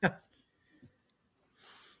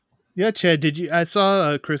 Yeah, Chad, did you? I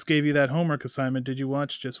saw Chris gave you that homework assignment. Did you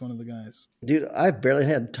watch Just One of the Guys? Dude, I barely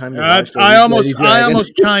had time to I watch.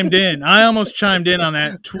 almost chimed in. I almost chimed in on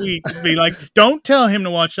that tweet to be like, "Don't tell him to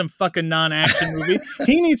watch some fucking non-action movie.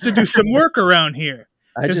 He needs to do some work around here."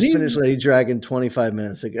 I just finished Lady Dragon 25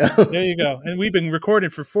 minutes ago. There you go. And we've been recording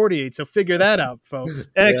for 48, so figure that out, folks.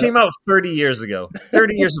 And it came out 30 years ago.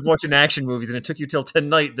 30 years of watching action movies, and it took you till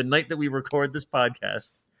tonight, the night that we record this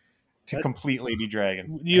podcast, to complete Lady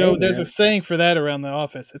Dragon. You know, there's a saying for that around the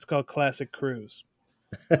office. It's called Classic Cruise.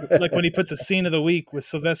 Like when he puts a scene of the week with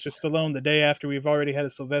Sylvester Stallone the day after we've already had a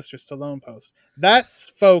Sylvester Stallone post. That,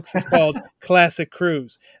 folks, is called Classic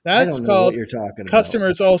Cruise. That's called what you're talking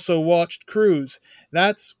Customers Also Watched Cruise.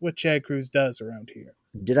 That's what Chad Cruz does around here.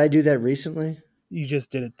 Did I do that recently? You just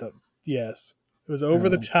did it, though. Yes. It was over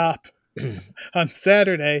the top on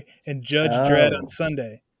Saturday and Judge Dredd on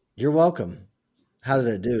Sunday. You're welcome. How did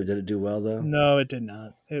it do? Did it do well, though? No, it did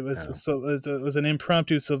not. It was it was an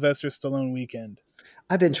impromptu Sylvester Stallone weekend.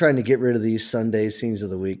 I've been trying to get rid of these Sunday scenes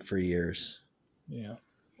of the week for years. Yeah.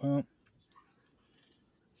 Well,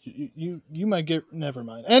 you might get. Never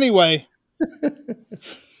mind. Anyway,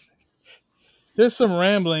 there's some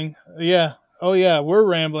rambling. Yeah. Oh yeah, we're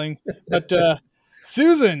rambling. But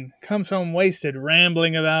Susan comes home wasted,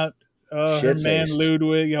 rambling about her man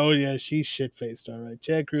Ludwig. Oh yeah, she's shit faced. All right,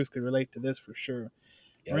 Chad Cruz could relate to this for sure.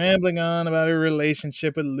 Yep. Rambling on about her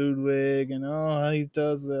relationship with Ludwig and how he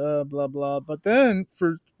does the blah blah. But then,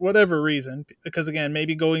 for whatever reason, because again,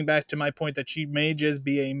 maybe going back to my point that she may just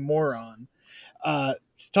be a moron,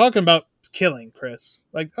 she's talking about killing Chris.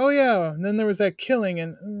 Like, oh yeah, and then there was that killing,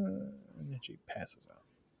 and then she passes out.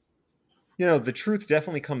 You know, the truth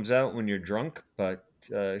definitely comes out when you're drunk, but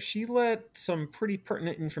she let some pretty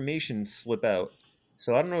pertinent information slip out.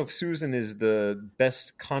 So I don't know if Susan is the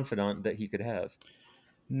best confidant that he could have.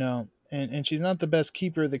 No, and she's not the best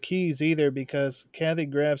keeper of the keys either, because Kathy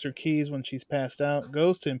grabs her keys when she's passed out,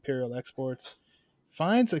 goes to Imperial Exports,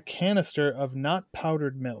 finds a canister of not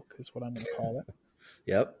powdered milk, is what I'm going to call it.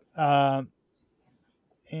 Yep.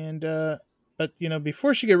 But, you know,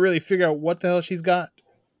 before she could really figure out what the hell she's got,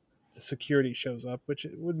 the security shows up, which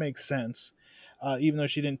it would make sense, even though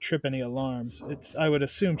she didn't trip any alarms. I would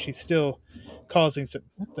assume she's still causing some...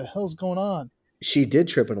 What the hell's going on? She did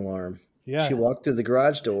trip an alarm. Yeah. She walked through the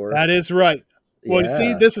garage door. That is right. Well,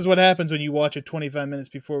 see, this is what happens when you watch it 25 minutes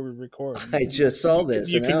before we record. I just saw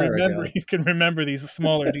this. You can remember these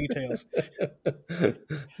smaller details.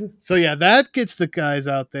 So yeah, that gets the guys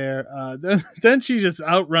out there. Then she's just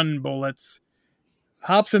outrunning bullets,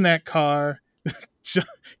 hops in that car,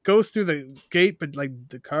 goes through the gate, but like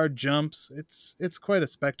the car jumps. It's quite a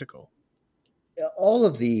spectacle. All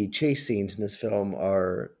of the chase scenes in this film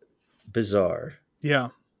are bizarre. Yeah.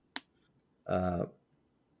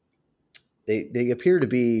 They appear to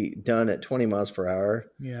be done at 20 miles per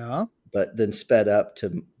hour. Yeah. But then sped up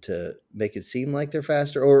to make it seem like they're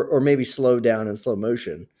faster, or maybe slow down in slow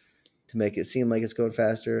motion to make it seem like it's going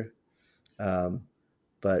faster.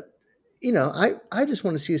 But you know, I just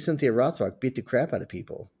want to see Cynthia Rothrock beat the crap out of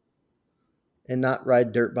people and not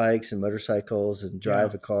ride dirt bikes and motorcycles and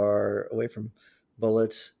drive a car away from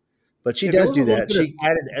bullets. But she does do that. She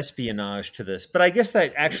added espionage to this, but I guess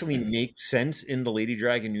that actually makes sense in the Lady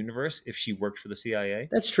Dragon universe if she worked for the CIA.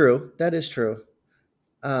 That's true. That is true.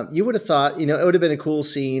 You would have thought, you know, it would have been a cool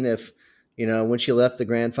scene if, you know, when she left the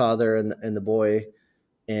grandfather and the boy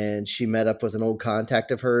and she met up with an old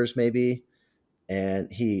contact of hers, maybe, and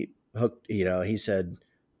he hooked. He said,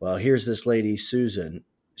 "Well, here's this lady, Susan.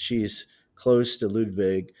 She's close to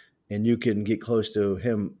Ludwig, and you can get close to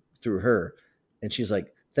him through her." And she's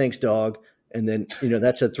like, "Thanks, dog." And then,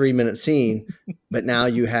 that's a 3-minute scene, but now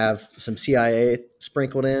you have some CIA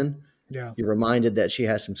sprinkled in. Yeah. You're reminded that she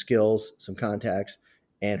has some skills, some contacts,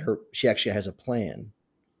 and she actually has a plan.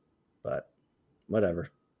 But whatever.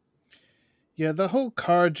 Yeah, the whole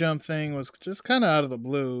car jump thing was just kind of out of the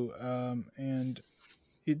blue. And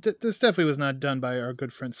this definitely was not done by our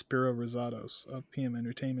good friend Spiro Rosatos of PM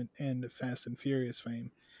Entertainment and Fast and Furious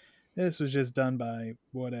fame. This was just done by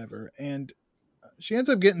whatever. And she ends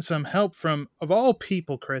up getting some help from, of all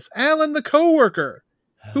people, Chris, Alan, the coworker,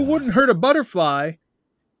 who wouldn't hurt a butterfly.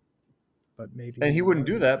 But maybe. And he wouldn't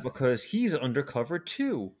do that because he's undercover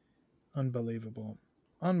too. Unbelievable.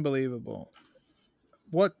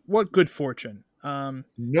 What good fortune.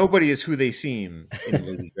 Nobody is who they seem in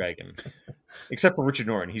Lady Dragon, except for Richard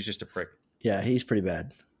Norton. He's just a prick. Yeah, he's pretty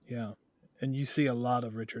bad. Yeah, and you see a lot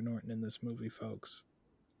of Richard Norton in this movie, folks,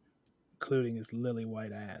 including his lily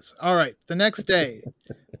white ass. All right, the next day,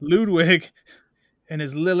 Ludwig and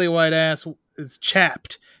his lily white ass is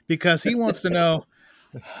chapped because he wants to know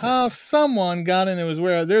how someone got into his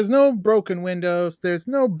warehouse. There's no broken windows. There's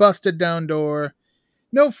no busted down door.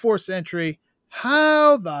 No forced entry.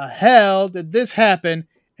 How the hell did this happen?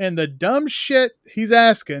 And the dumb shit he's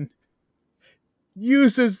asking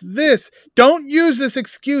uses this. Don't use this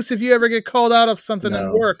excuse if you ever get called out of something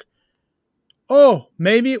in work. Oh,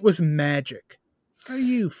 maybe it was magic. Are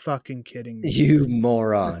you fucking kidding me? You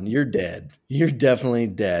moron. You're dead. You're definitely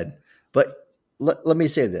dead. But let me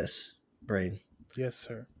say this, Brain. Yes,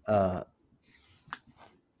 sir.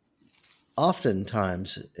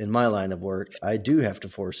 Oftentimes in my line of work, I do have to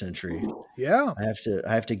force entry. Yeah.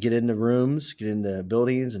 I have to get into rooms, get into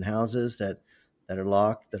buildings and houses that are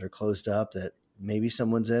locked, that are closed up, that maybe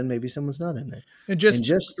someone's in, maybe someone's not in there. And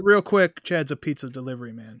just real quick, Chad's a pizza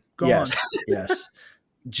delivery man. Go on. Yes.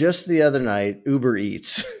 Just the other night, Uber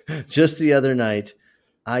Eats. Just the other night,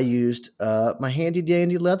 I used my handy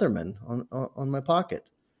dandy Leatherman on my pocket,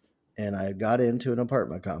 and I got into an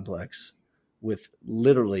apartment complex with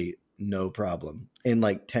literally no problem in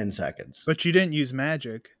like 10 seconds. But you didn't use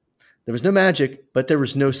magic. There was no magic, but there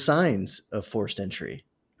was no signs of forced entry.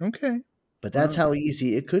 Okay. But that's how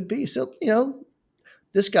easy it could be. So,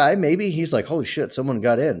 this guy, maybe he's like, holy shit, someone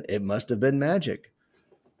got in. It must have been magic.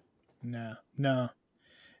 No,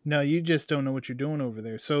 you just don't know what you're doing over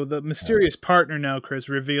there. So the mysterious partner now, Chris,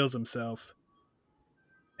 reveals himself.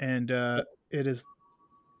 And it is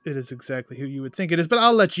exactly who you would think it is. But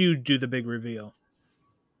I'll let you do the big reveal.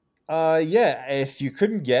 Yeah, if you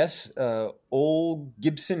couldn't guess, old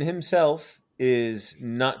Gibson himself is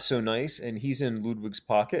not so nice, and he's in Ludwig's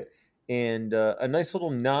pocket. And a nice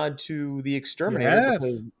little nod to the Exterminator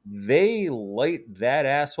because they light that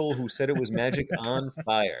asshole who said it was magic on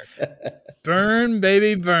fire. Burn,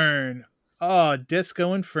 baby, burn. Oh,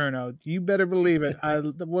 Disco Inferno. You better believe it.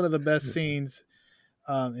 One of the best scenes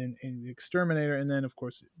in Exterminator. And then, of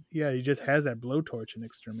course, he just has that blowtorch in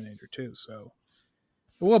Exterminator, too. So,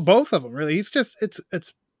 well, both of them, really.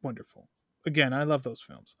 It's wonderful. Again, I love those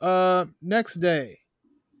films. Next day,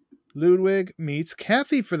 Ludwig meets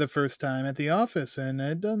Kathy for the first time at the office, and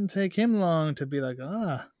it doesn't take him long to be like,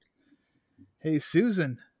 hey,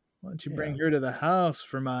 Susan, why don't you bring her to the house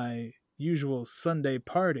for my usual Sunday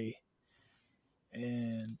party?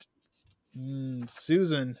 And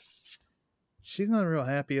Susan, she's not real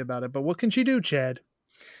happy about it, but what can she do, Chad?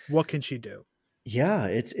 What can she do? Yeah,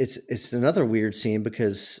 it's another weird scene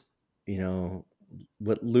because,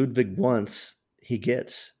 what Ludwig wants, he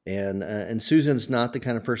gets. And Susan's not the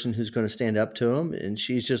kind of person who's going to stand up to him. And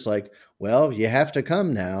she's just like, well, you have to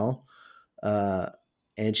come now.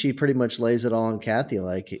 And she pretty much lays it all on Kathy.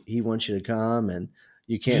 Like, he wants you to come and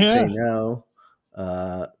you can't say no.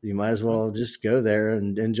 You might as well just go there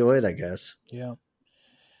and enjoy it, I guess. Yeah.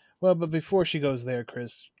 Well, but before she goes there,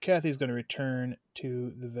 Chris, Kathy's going to return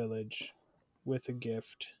to the village with a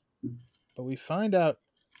gift. But we find out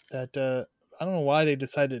that I don't know why they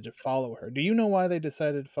decided to follow her. Do you know why they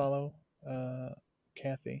decided to follow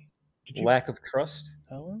Kathy? Lack of trust.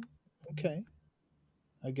 Oh, okay.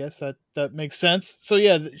 I guess that makes sense. So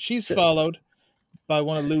yeah, she's followed by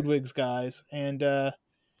one of Ludwig's guys, and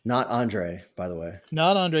not Andre, by the way.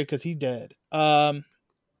 Not Andre, because he dead.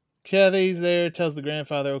 Kathy's there, tells the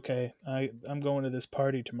grandfather, "Okay, I'm going to this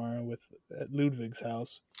party tomorrow at Ludwig's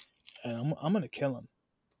house, and I'm going to kill him."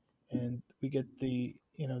 And we get the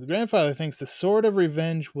grandfather thinks the sword of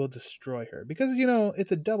revenge will destroy her because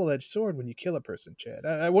it's a double-edged sword when you kill a person. Chad,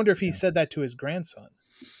 I wonder if he said that to his grandson.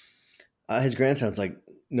 His grandson's like,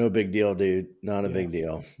 no big deal, dude. Not a Yeah. big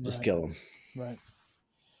deal. Just Right. kill him. Right.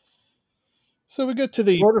 So we get to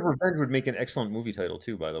the Sword of Revenge would make an excellent movie title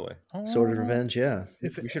too, by the way. Sword of Revenge, yeah.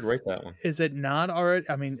 If We should write that one. Is it not already?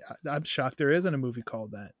 I mean, I'm shocked there isn't a movie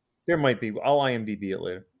called that. There might be. I'll IMDb it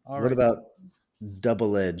later. All What right. about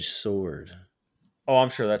Double-Edged Sword? Oh, I'm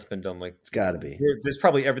sure that's been done. Like, It's got to be. there's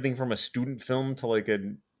probably everything from a student film to like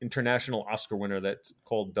an international Oscar winner that's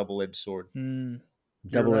called Double-Edged Sword. Mm.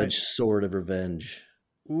 Double-Edged Sword of Revenge,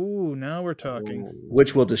 Ooh, now we're talking.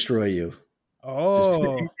 which will destroy you. Just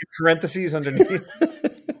Oh, in parentheses underneath.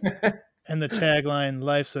 and the tagline: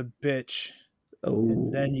 "Life's a bitch, Oh,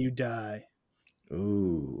 and then you die."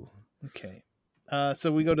 ooh. Okay.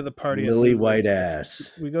 So we go to the party. at Lily Lou- White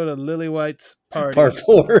ass. We go to Lily White's party. Part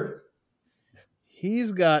 4.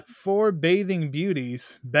 He's got 4 bathing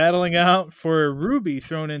beauties battling out for a ruby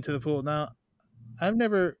thrown into the pool. Now, I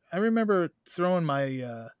remember throwing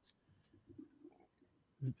my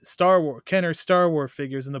Kenner Star Wars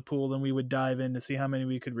figures in the pool, and we would dive in to see how many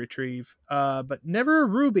we could retrieve. But never a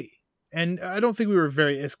ruby. And I don't think we were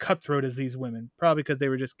very as cutthroat as these women, probably because they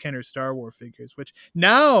were just Kenner Star Wars figures, which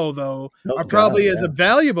now, though, Oh, are probably God, as yeah.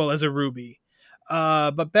 valuable as a ruby.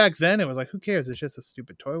 But back then, it was like, who cares? It's just a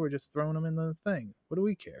stupid toy. We're just throwing them in the thing. What do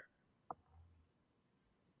we care?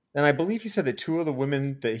 And I believe he said that 2 of the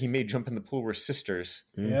women that he made jump in the pool were sisters.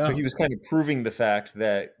 Yeah. So he was kind of proving the fact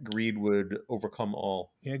that greed would overcome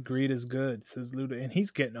all. Yeah, greed is good, says Luda. And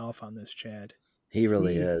he's getting off on this, Chad. He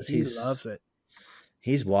really is. He loves it.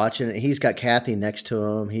 He's watching it. He's got Kathy next to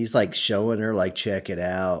him. He's like showing her, like, check it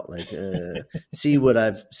out. Like, see what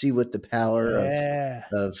the power Yeah.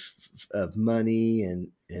 of money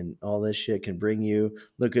and all this shit can bring you.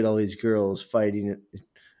 Look at all these girls fighting.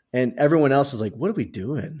 And everyone else is like, what are we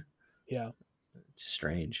doing? Yeah. It's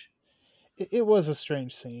strange. It was a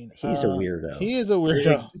strange scene. He's a weirdo. He is a It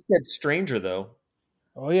weirdo. gets stranger, though.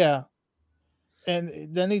 Oh, yeah.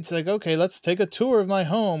 And then he's like, okay, let's take a tour of my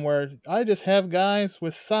home where I just have guys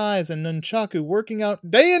with sais and nunchaku working out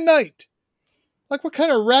day and night. Like, what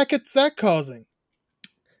kind of racket's that causing?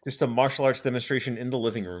 Just a martial arts demonstration in the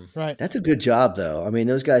living room. Right. That's a good job, though. I mean,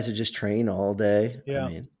 those guys are just trained all day. Yeah. I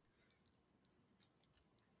mean,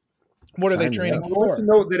 What are they Sign me training up. I want for? to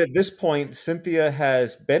note that at this point, Cynthia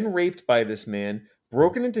has been raped by this man,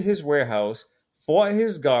 broken into his warehouse, fought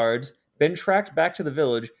his guards, been tracked back to the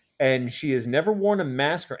village, and she has never worn a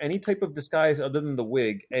mask or any type of disguise other than the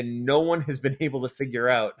wig, and no one has been able to figure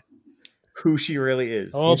out who she really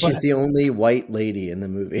is. Oh, and she's but the only white lady in the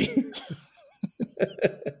movie.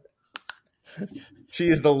 She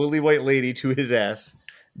is the lily white lady to his ass.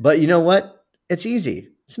 But you know what? It's easy.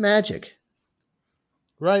 It's magic.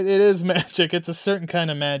 right, it is magic. It's a certain kind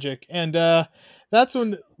of magic. And that's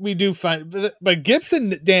when we do find... But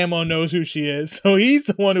Gibson damn well knows who she is, so he's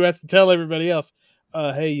the one who has to tell everybody else,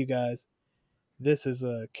 hey, you guys, this is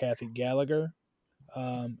Kathy Gallagher.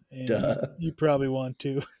 And Duh. you probably want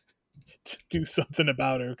to do something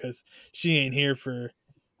about her because she ain't here for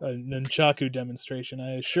a nunchaku demonstration,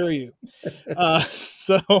 I assure you.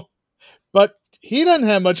 But he doesn't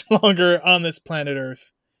have much longer on this planet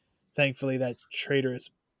Earth. Thankfully, that traitorous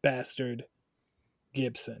bastard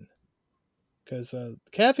Gibson. Because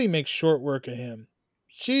Kathy makes short work of him.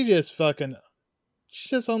 She just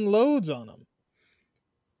unloads on him.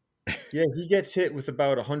 Yeah, he gets hit with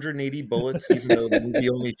about 180 bullets, even though the movie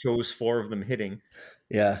only shows 4 of them hitting.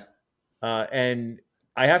 Yeah. And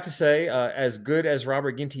I have to say, as good as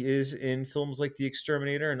Robert Ginty is in films like The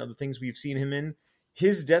Exterminator and other things we've seen him in,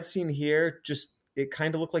 his death scene here, it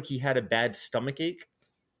kind of looked like he had a bad stomach ache,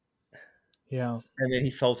 Yeah. and then he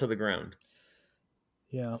fell to the ground.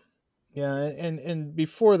 Yeah. Yeah. And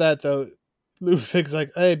before that, though, Ludwig's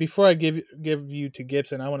like, hey, before I give you to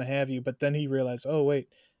Gibson, I want to have you. But then he realized, oh, wait,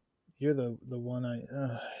 you're the one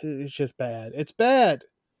it's just bad. It's bad.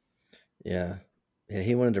 Yeah. Yeah.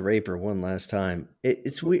 He wanted to rape her one last time.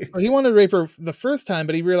 It's weird. He wanted to rape her the first time,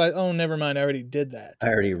 but he realized, oh, never mind. I already did that. I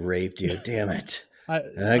already raped you. Damn it.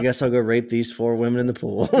 I guess I'll go rape these 4 women in the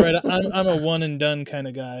pool. right. I'm a one and done kind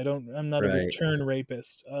of guy. I'm not a Right. return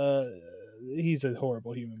rapist. He's a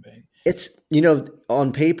horrible human being. It's,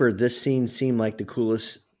 on paper, this scene seemed like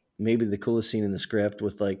maybe the coolest scene in the script,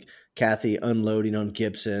 with like Kathy unloading on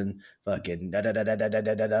Gibson, fucking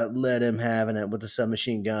let him having it with the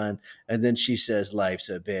submachine gun. And then she says, life's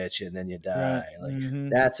a bitch, and then you die. Right. Like, Mhm.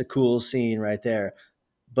 that's a cool scene right there.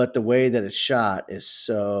 But the way that it's shot is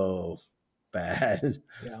so bad.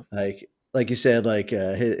 Yeah. Like you said, like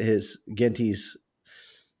his Ginty's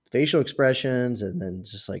facial expressions, and then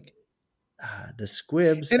just like the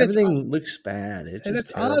squibs, And everything looks bad. It's And just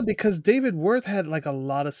it's terrible. odd because David Worth had like a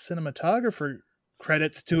lot of cinematographer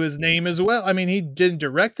credits to his name as well. I mean, he didn't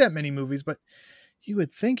direct that many movies, but you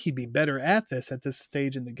would think he'd be better at this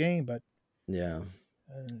stage in the game. But Yeah.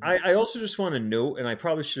 I also just want to note, and I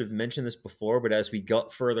probably should have mentioned this before, but as we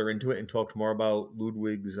got further into it and talked more about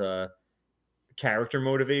Ludwig's character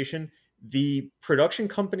motivation, the production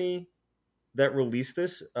company that released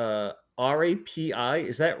this, RAPI,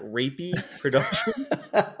 is that Rapey Production?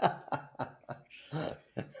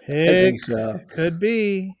 I think so. Could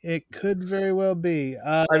be. It could very well be.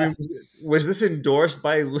 I mean, was this endorsed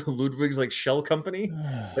by Ludwig's like shell company?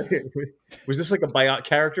 Was this like a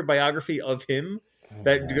character biography of him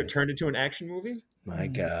that got turned into an action movie? My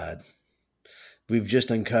God. We've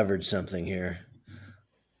just uncovered something here.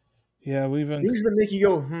 Yeah, Things that make you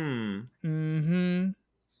go, Mm-hmm.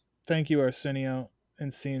 Thank you, Arsenio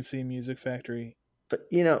and CNC Music Factory. But,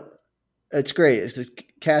 it's great. It's just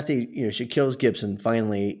Kathy, she kills Gibson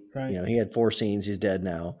finally. Right. He had 4 scenes. He's dead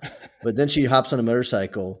now. But then she hops on a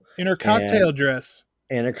motorcycle. In her cocktail dress.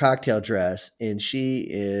 And her cocktail dress. And she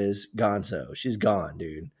is gonzo. She's gone,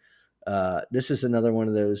 dude. This is another one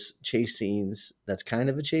of those chase scenes that's kind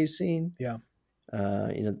of a chase scene. Yeah.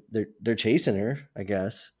 They're chasing her, I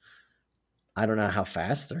guess. I don't know how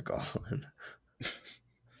fast they're going.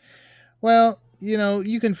 Well,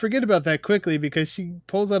 you can forget about that quickly because she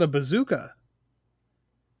pulls out a bazooka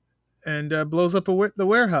and blows up the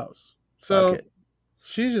warehouse. So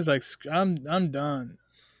she's just like, I'm done.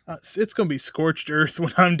 It's going to be scorched earth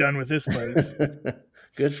when I'm done with this place.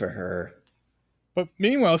 Good for her. But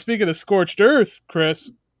meanwhile, speaking of scorched earth,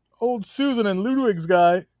 Chris, old Susan and Ludwig's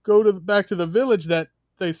guy go back to the village that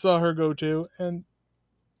they saw her go to, and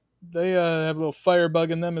they have a little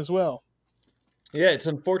firebug in them as well. Yeah, it's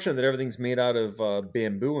unfortunate that everything's made out of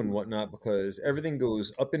bamboo and whatnot because everything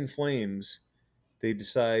goes up in flames. They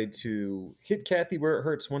decide to hit Kathy where it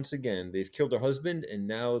hurts once again. They've killed her husband, and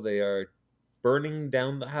now they are burning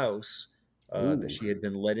down the house that she had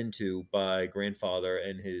been led into by grandfather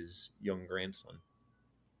and his young grandson.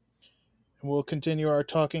 We'll continue our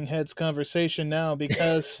talking heads conversation now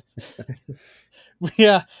because,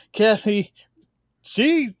 yeah, Kathy,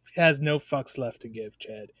 she has no fucks left to give,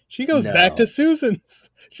 Chad. She goes back to Susan's.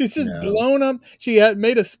 She's just blown up. She had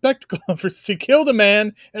made a spectacle of her. She killed a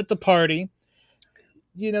man at the party.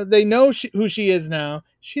 They know who she is now.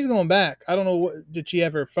 She's going back. I don't know. Did she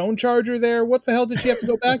have her phone charger there? What the hell did she have to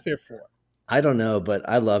go back there for? I don't know, but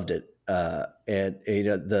I loved it. And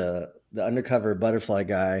the undercover butterfly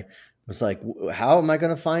guy was like, "How am I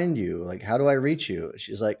going to find you? Like, how do I reach you?"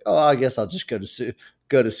 She's like, "Oh, I guess I'll just go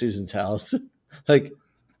to Susan's house." Like,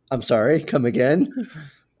 I'm sorry, come again.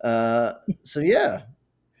 So yeah,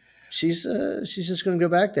 she's just going to go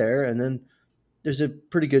back there, and then there's a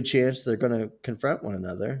pretty good chance they're going to confront one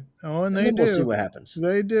another. Oh, and they do. We'll see what happens.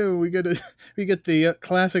 They do. We get the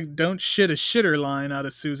classic "Don't shit a shitter" line out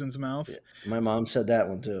of Susan's mouth. Yeah, my mom said that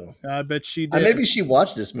one too. I bet she did. Maybe she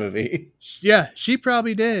watched this movie. Yeah, she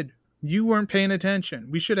probably did. You weren't paying attention.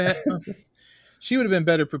 We should have. She would have been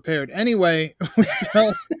better prepared. Anyway,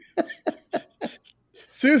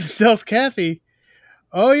 Susan tells Kathy,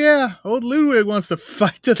 "Oh yeah, old Ludwig wants to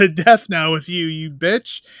fight to the death now with you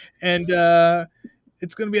bitch, and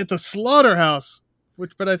it's going to be at the slaughterhouse."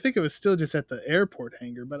 But I think it was still just at the airport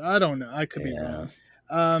hangar. But I don't know. I could be wrong.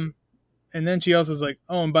 And then she also is like,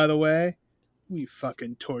 "Oh, and by the way, we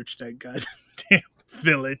fucking torched that goddamn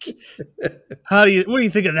village. What do you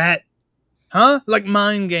think of that? Huh? Like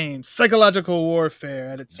mind games, psychological warfare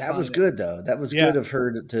at its That was finest." good though. That was good of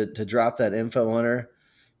her to drop that info on her.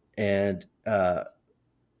 And, I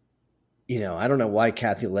don't know why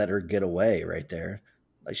Kathy let her get away right there.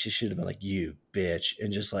 Like she should have been like, "You bitch,"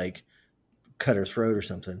 and just like cut her throat or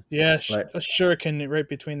something. Yeah, a shuriken right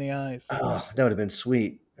between the eyes. Oh, that would have been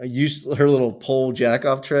sweet. I used her little pole jack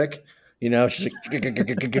off trick. She's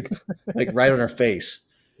like, like right on her face.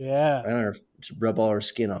 Yeah. Right on her, just rub all her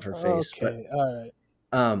skin off her face. Okay, but, all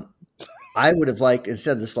right. I would have liked,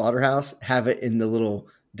 instead of the slaughterhouse, have it in the little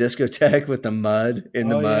discotheque with the mud in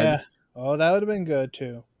the mud. Yeah. Oh, that would have been good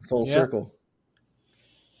too. Full circle.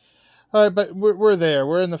 All right, but we're there.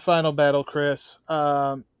 We're in the final battle, Chris.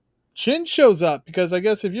 Chin shows up because I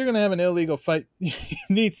guess if you're going to have an illegal fight, it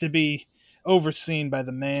needs to be overseen by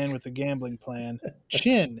the man with the gambling plan,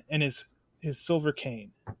 Chin, and his silver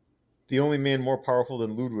cane. The only man more powerful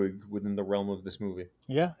than Ludwig within the realm of this movie.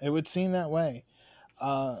 Yeah, it would seem that way.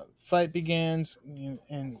 Fight begins,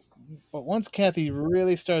 but once Kathy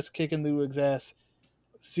really starts kicking Ludwig's ass,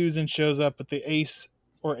 Susan shows up with the aces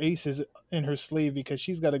in her sleeve because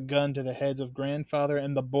she's got a gun to the heads of grandfather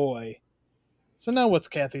and the boy. So now what's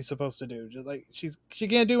Kathy supposed to do? Just like she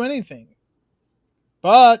can't do anything.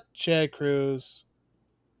 But Chad Cruz,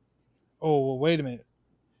 Oh, well, wait a minute.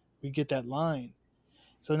 We get that line.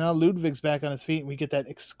 So now Ludwig's back on his feet, and we get that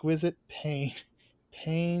exquisite pain.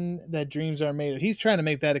 Pain that dreams are made of. He's trying to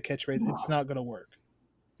make that a catchphrase. It's not going to work.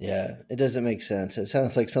 Yeah, it doesn't make sense. It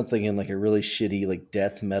sounds like something in like a really shitty like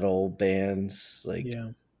death metal band's like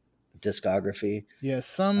Yeah. discography. Yeah,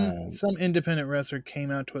 some independent wrestler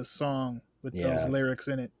came out to a song with those lyrics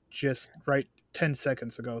in it just right 10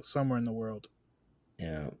 seconds ago somewhere in the world.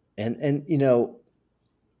 Yeah. And you know,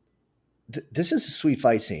 this is a sweet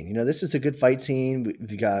fight scene. You know, this is a good fight scene.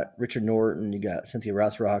 You got Richard Norton, you got Cynthia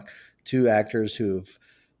Rothrock, two actors who have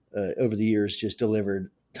over the years just delivered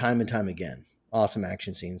time and time again. Awesome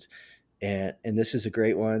action scenes. And this is a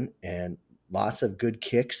great one, and lots of good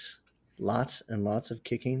kicks, lots and lots of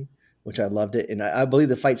kicking, which I loved it. And I believe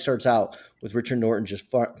the fight starts out with Richard Norton just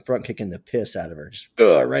front kicking the piss out of her, just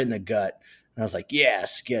right in the gut. And I was like,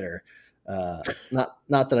 yes, get her. Not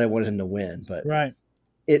that I wanted him to win, but right.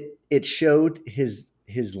 It showed his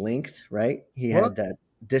length, right? He had that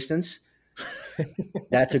distance.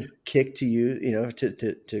 That's a kick to you, you know,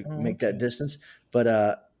 to make that distance.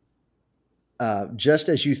 But just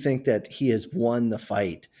as you think that he has won the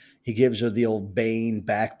fight, he gives her the old Bane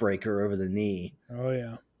backbreaker over the knee. Oh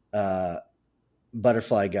yeah.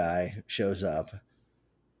 Butterfly guy shows up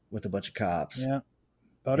with a bunch of cops. Yeah.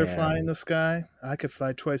 Butterfly in the sky. I could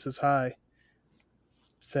fly twice as high,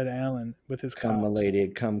 said Alan with his cops. Come, my lady.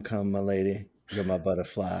 Come, my lady. You're my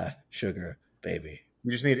butterfly, sugar baby.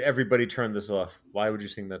 We just need everybody turn this off. Why would you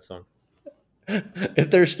sing that song?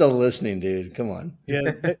 If they're still listening, dude, come on.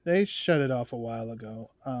 Yeah, they shut it off a while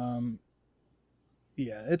ago.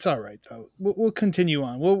 Yeah, it's all right though. We'll continue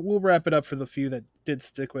on. We'll wrap it up for the few that did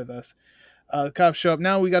stick with us. The cops show up.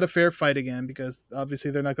 Now we got a fair fight again because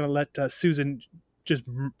obviously they're not going to let Susan just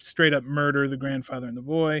straight up murder the grandfather and the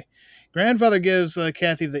boy. Grandfather gives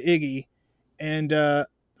Kathy the Iggy, and the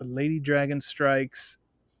Lady Dragon strikes.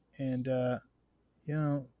 And you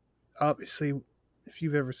know, obviously, if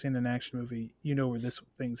you've ever seen an action movie, you know where this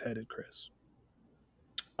thing's headed, Chris.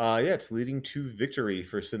 Yeah, it's leading to victory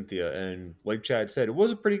for Cynthia. And like Chad said, it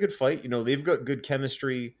was a pretty good fight. You know, they've got good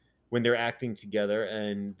chemistry when they're acting together,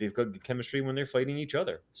 and they've got good chemistry when they're fighting each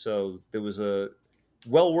other. So there was a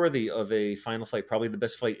well worthy of a final fight, probably the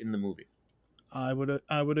best fight in the movie. I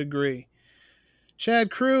would agree. Chad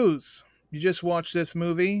Cruz, you just watched this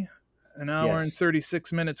movie an hour and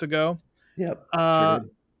 36 minutes ago. Yep.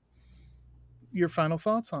 Your final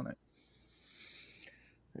thoughts on it?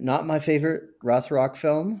 Not my favorite Rothrock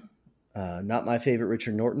film. Not my favorite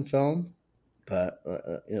Richard Norton film. But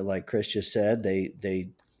like Chris just said,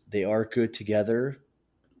 they are good together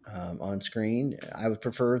on screen. I would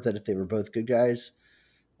prefer that if they were both good guys.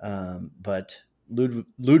 But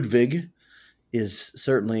Ludwig is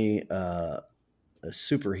certainly a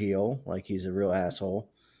super heel. Like, he's a real asshole.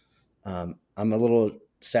 I'm a little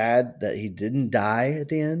sad that he didn't die at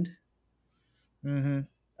the end.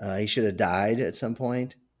 Mm-hmm. He should have died at some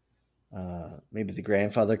point. Maybe the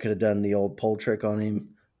grandfather could have done the old pole trick on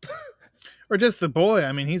him. Or just the boy.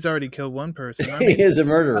 I mean, he's already killed one person. I mean, he is a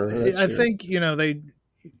murderer. I think, you know, they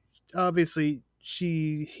obviously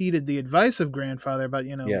she heeded the advice of grandfather, but,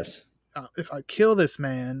 you know, yes. If I kill this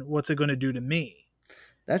man, what's it going to do to me?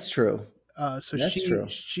 That's true. So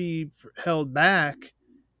she held back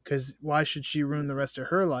because why should she ruin the rest of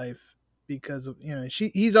her life? Because of, you know,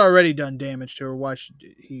 he's already done damage to her. Why should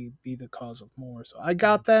he be the cause of more? So I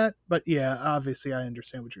got that, but yeah, obviously I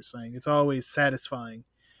understand what you're saying. It's always satisfying,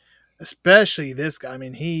 especially this guy. I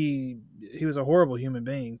mean, he was a horrible human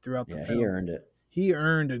being throughout the film. He earned it. He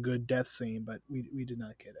earned a good death scene, but we did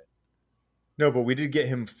not get it. No, but we did get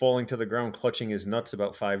him falling to the ground, clutching his nuts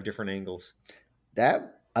about 5 different angles.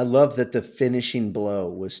 I love that the finishing blow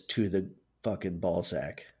was to the fucking ball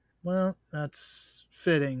sack. Well, that's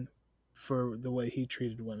fitting for the way he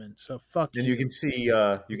treated women. So fuck and you. And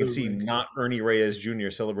you can see not Ernie Reyes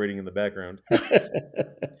Jr. celebrating in the background.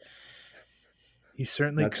 He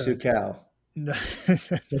certainly could. Cow.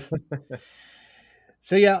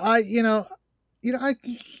 So yeah, I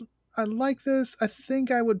like this. I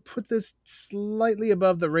think I would put this slightly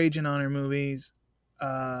above the Rage and Honor movies.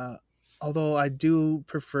 Although I do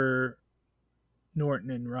prefer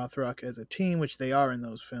Norton and Rothrock as a team, which they are in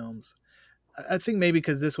those films. I think maybe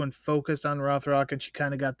because this one focused on Rothrock and she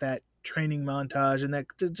kind of got that training montage and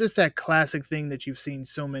that classic thing that you've seen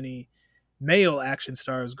so many male action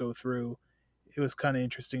stars go through. It was kind of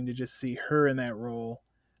interesting to just see her in that role.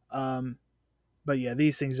 But yeah,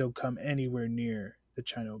 these things don't come anywhere near the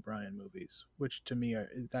China O'Brien movies, which to me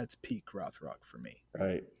that's peak Rothrock for me.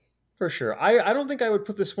 Right. For sure. I don't think I would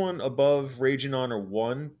put this one above Rage and Honor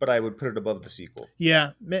 1, but I would put it above the sequel.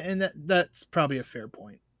 Yeah, and that's probably a fair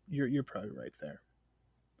point. you're probably right there.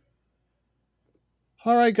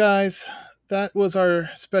 All right, guys. That was our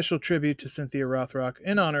special tribute to Cynthia Rothrock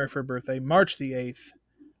in honor of her birthday, March the 8th.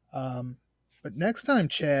 But next time,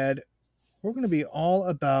 Chad, we're going to be all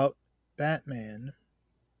about Batman.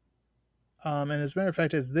 And as a matter of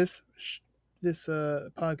fact, as this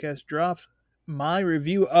podcast drops, my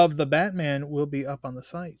review of the Batman will be up on the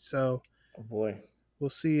site. So, oh boy, we'll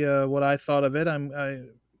see what I thought of it. I'll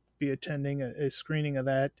be attending a screening of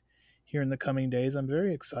that here in the coming days. I'm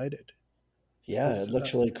very excited. Yeah, it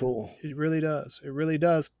looks really cool. It really does. It really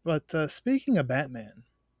does. But speaking of Batman,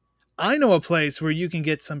 I know a place where you can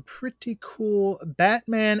get some pretty cool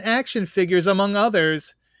Batman action figures, among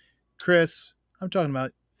others. Chris, I'm talking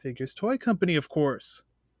about Figures Toy Company, of course.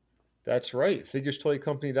 That's right.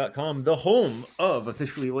 FiguresToyCompany.com, the home of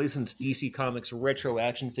officially licensed DC Comics retro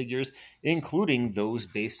action figures, including those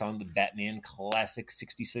based on the Batman Classic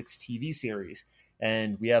 66 TV series.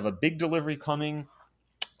 And we have a big delivery coming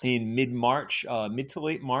in mid-March, mid to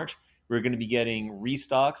late March. We're going to be getting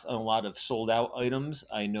restocks on a lot of sold-out items.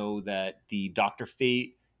 I know that the Dr.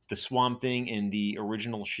 Fate, the Swamp Thing, and the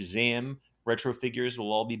original Shazam retro figures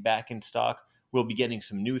will all be back in stock. We'll be getting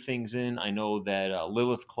some new things in. I know that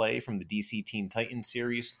Lilith Clay from the DC Teen Titans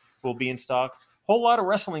series will be in stock. Whole lot of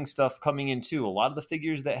wrestling stuff coming in, too. A lot of the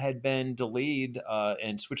figures that had been delayed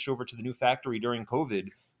and switched over to the new factory during COVID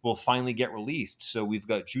will finally get released. So we've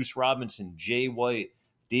got Juice Robinson, Jay White,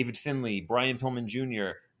 David Finlay, Brian Pillman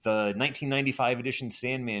Jr., the 1995 edition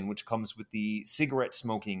Sandman, which comes with the cigarette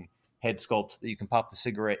smoking head sculpt that you can pop the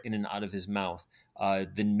cigarette in and out of his mouth.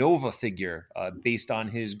 The Nova figure based on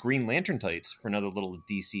his Green Lantern tights for another little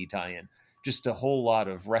DC tie-in. Just a whole lot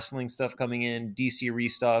of wrestling stuff coming in, DC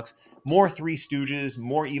restocks, more Three Stooges,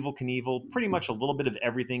 more Evel Knievel, pretty much a little bit of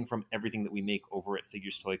everything from everything that we make over at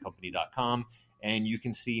FiguresToyCompany.com. And you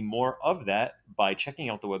can see more of that by checking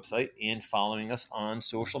out the website and following us on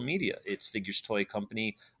social media. It's Figures Toy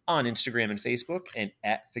Company on Instagram and Facebook, and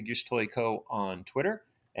at Figures Toy Co. on Twitter.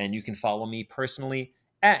 And you can follow me personally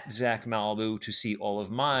at Zach Malibu to see all of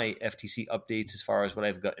my FTC updates as far as what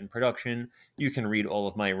I've got in production. You can read all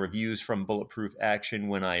of my reviews from Bulletproof Action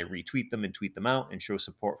when I retweet them and tweet them out and show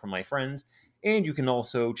support from my friends. And you can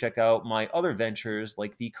also check out my other ventures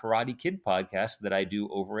like the Karate Kid podcast that I do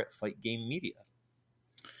over at Fight Game Media.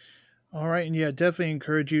 All right, and yeah, definitely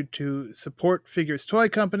encourage you to support Figures Toy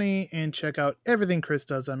Company and check out everything Chris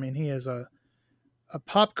does. I mean, he is a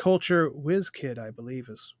pop culture whiz kid, I believe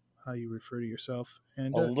is how you refer to yourself.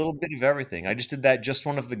 And a little bit of everything. I just did that Just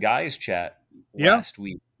One of the Guys chat last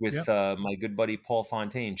week with my good buddy Paul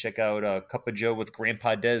Fontaine. Check out Cup of Joe with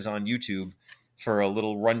Grandpa Dez on YouTube for a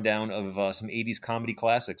little rundown of some 80s comedy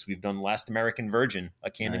classics. We've done Last American Virgin,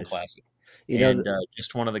 a canon classic, and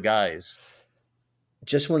Just One of the Guys.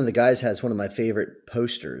 Just One of the Guys has one of my favorite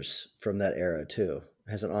posters from that era, too.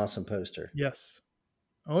 It has an awesome poster. Yes.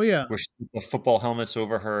 Oh, yeah. Where the football helmets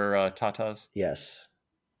over her tatas. Yes.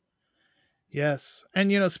 Yes.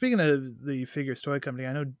 And, you know, speaking of the Figures Toy Company,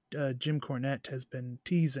 I know Jim Cornette has been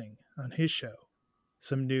teasing on his show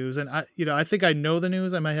some news. And, I think I know the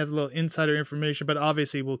news. I might have a little insider information, but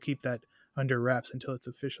obviously we'll keep that under wraps until it's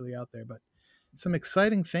officially out there. But some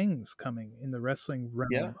exciting things coming in the wrestling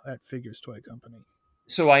realm at Figures Toy Company.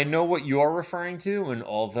 So I know what you're referring to, and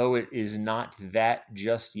although it is not that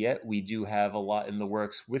just yet, we do have a lot in the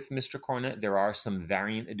works with Mr. Cornette. There are some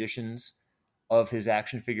variant editions of his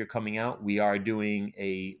action figure coming out. We are doing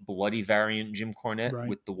a bloody variant Jim Cornette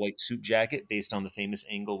with the white suit jacket based on the famous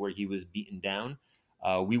angle where he was beaten down.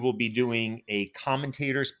 We will be doing a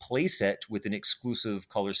commentator's playset with an exclusive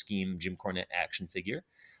color scheme Jim Cornette action figure.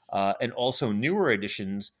 And also newer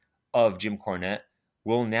editions of Jim Cornette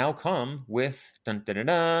will now come with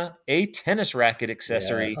a tennis racket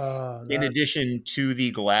accessory in addition to the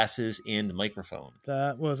glasses and microphone.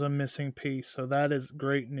 That was a missing piece. So that is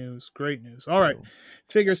great news. Great news. All right.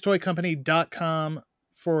 FiguresToyCompany.com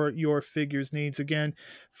for your figures needs. Again,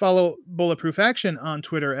 follow Bulletproof Action on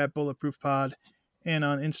Twitter at BulletproofPod, and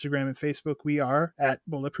on Instagram and Facebook, we are at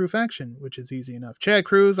Bulletproof Action, which is easy enough. Chad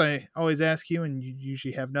Cruz, I always ask you, and you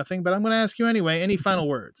usually have nothing, but I'm going to ask you anyway. Any final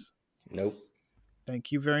words? Nope.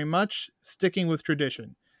 Thank you very much. Sticking with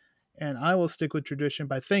tradition. And I will stick with tradition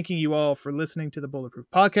by thanking you all for listening to the Bulletproof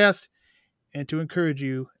Podcast and to encourage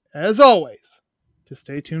you, as always, to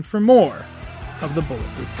stay tuned for more of the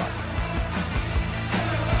Bulletproof Podcast.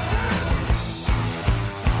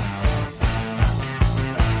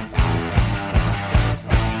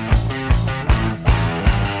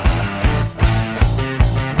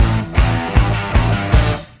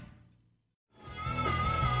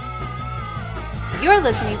 You're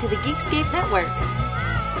listening to the Geekscape Network.